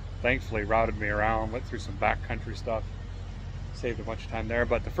 Anyway, it thankfully routed me around, went through some backcountry stuff, saved a bunch of time there.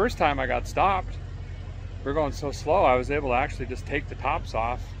 But the first time I got stopped, we were going so slow, I was able to actually just take the tops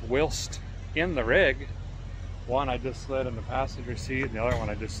off whilst in the rig. One I just slid in the passenger seat, and the other one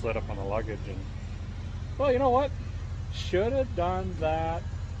I just slid up on the luggage. And well, you know what? Should have done that,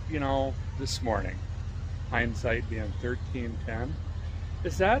 you know, this morning. Hindsight being 13/10.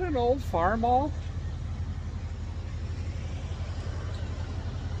 Is that an old Farmall?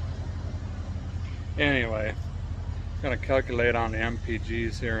 Anyway, I'm gonna calculate on the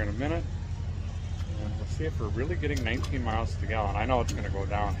MPGs here in a minute, and we'll see if we're really getting 19 miles to the gallon. I know it's gonna go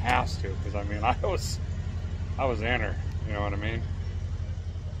down, has to, because I mean, I was in her, you know what I mean?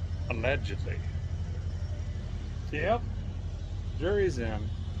 Allegedly. Yep, jury's in.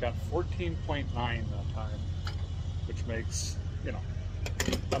 Got 14.9 that time, which makes, you know,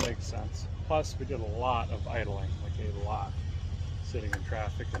 that makes sense. Plus, we did a lot of idling, like a lot, sitting in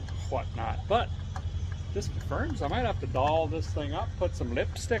traffic and whatnot. But this confirms I might have to doll this thing up, put some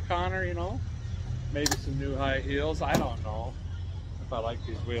lipstick on her, you know, maybe some new high heels. I don't know if I like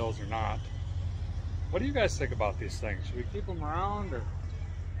these wheels or not. What do you guys think about these things? Should we keep them around or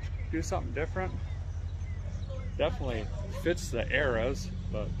do something different? Definitely fits the eras,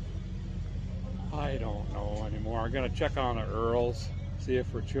 but I don't know anymore. I'm gonna check on the Earls, see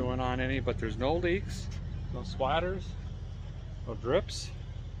if we're chewing on any, but there's no leaks, no swatters, no drips.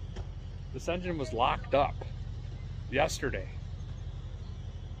 This engine was locked up yesterday.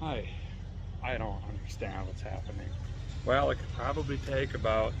 I don't understand what's happening. Well, it could probably take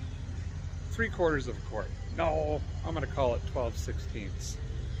about 3/4 of a quart. No, I'm gonna call it 12/16,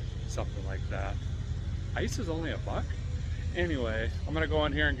 something like that. Ice is only $1. Anyway, I'm gonna go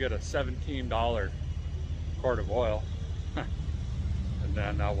in here and get a $17 quart of oil, and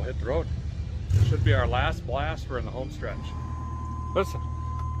then we'll hit the road. This should be our last blast. We're in the home stretch. Listen,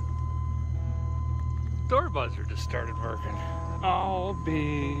 door buzzer just started working. I'll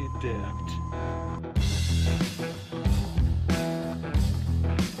be dipped.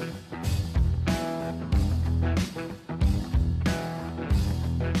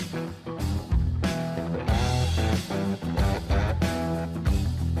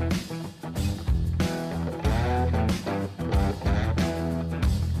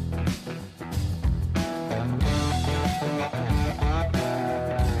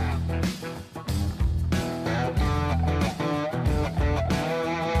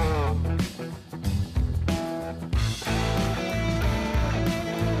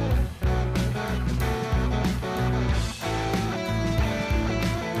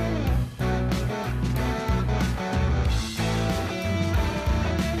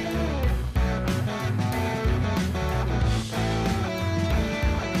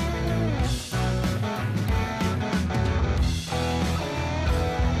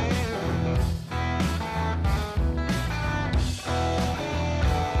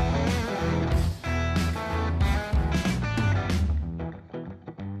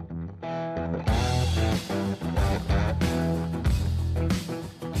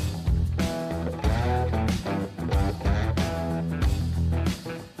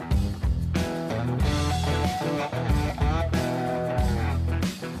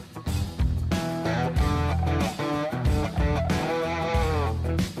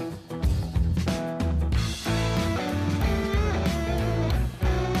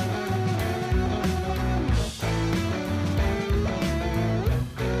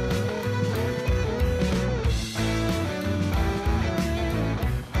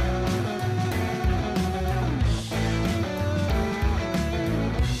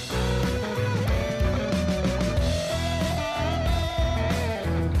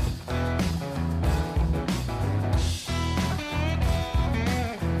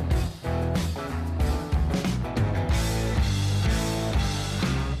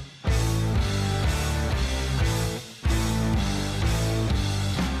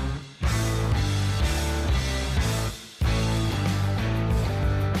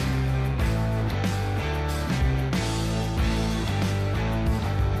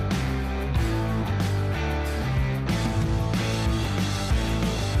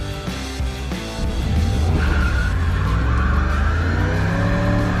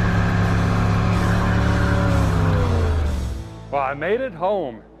 I made it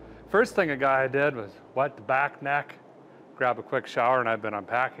home. First thing a guy did was wet the back neck, grab a quick shower, and I've been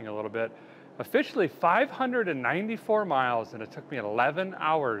unpacking a little bit. Officially 594 miles, and it took me 11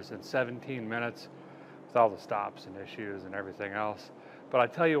 hours and 17 minutes with all the stops and issues and everything else. But I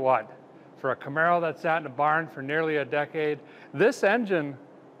tell you what, for a Camaro that sat in a barn for nearly a decade, this engine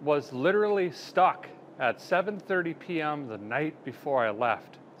was literally stuck at 7:30 p.m. the night before I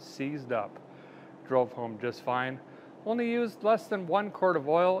left, seized up. Drove home just fine. Only used less than 1 quart of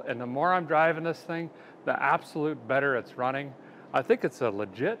oil, and the more I'm driving this thing, the absolute better it's running. I think it's a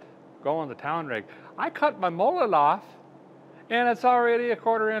legit going the town rig. I cut my mullet off, and it's already a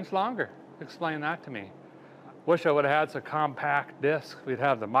 1/4 inch longer. Explain that to me. Wish I would have had some compact discs. We'd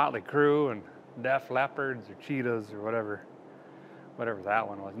have the Motley Crue and Def Leopards or Cheetahs or whatever that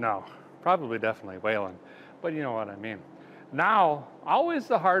one was. No, probably definitely Waylon, but you know what I mean. Now, always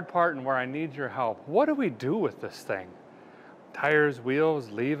the hard part and where I need your help. What do we do with this thing? Tires, wheels,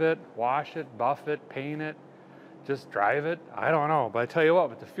 leave it, wash it, buff it, paint it, just drive it? I don't know, but I tell you what,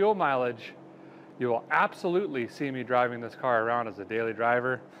 with the fuel mileage, you will absolutely see me driving this car around as a daily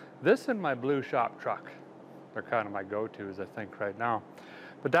driver. This and my blue shop truck, they're kind of my go-tos, I think, right now.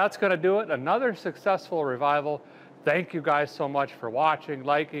 But that's gonna do it. Another successful revival. Thank you guys so much for watching,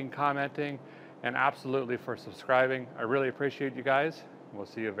 liking, commenting, and absolutely for subscribing. I really appreciate you guys. We'll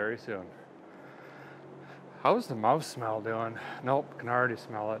see you very soon. How's the mouse smell doing? Nope, can already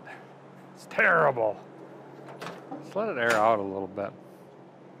smell it. It's terrible. Let's let it air out a little bit.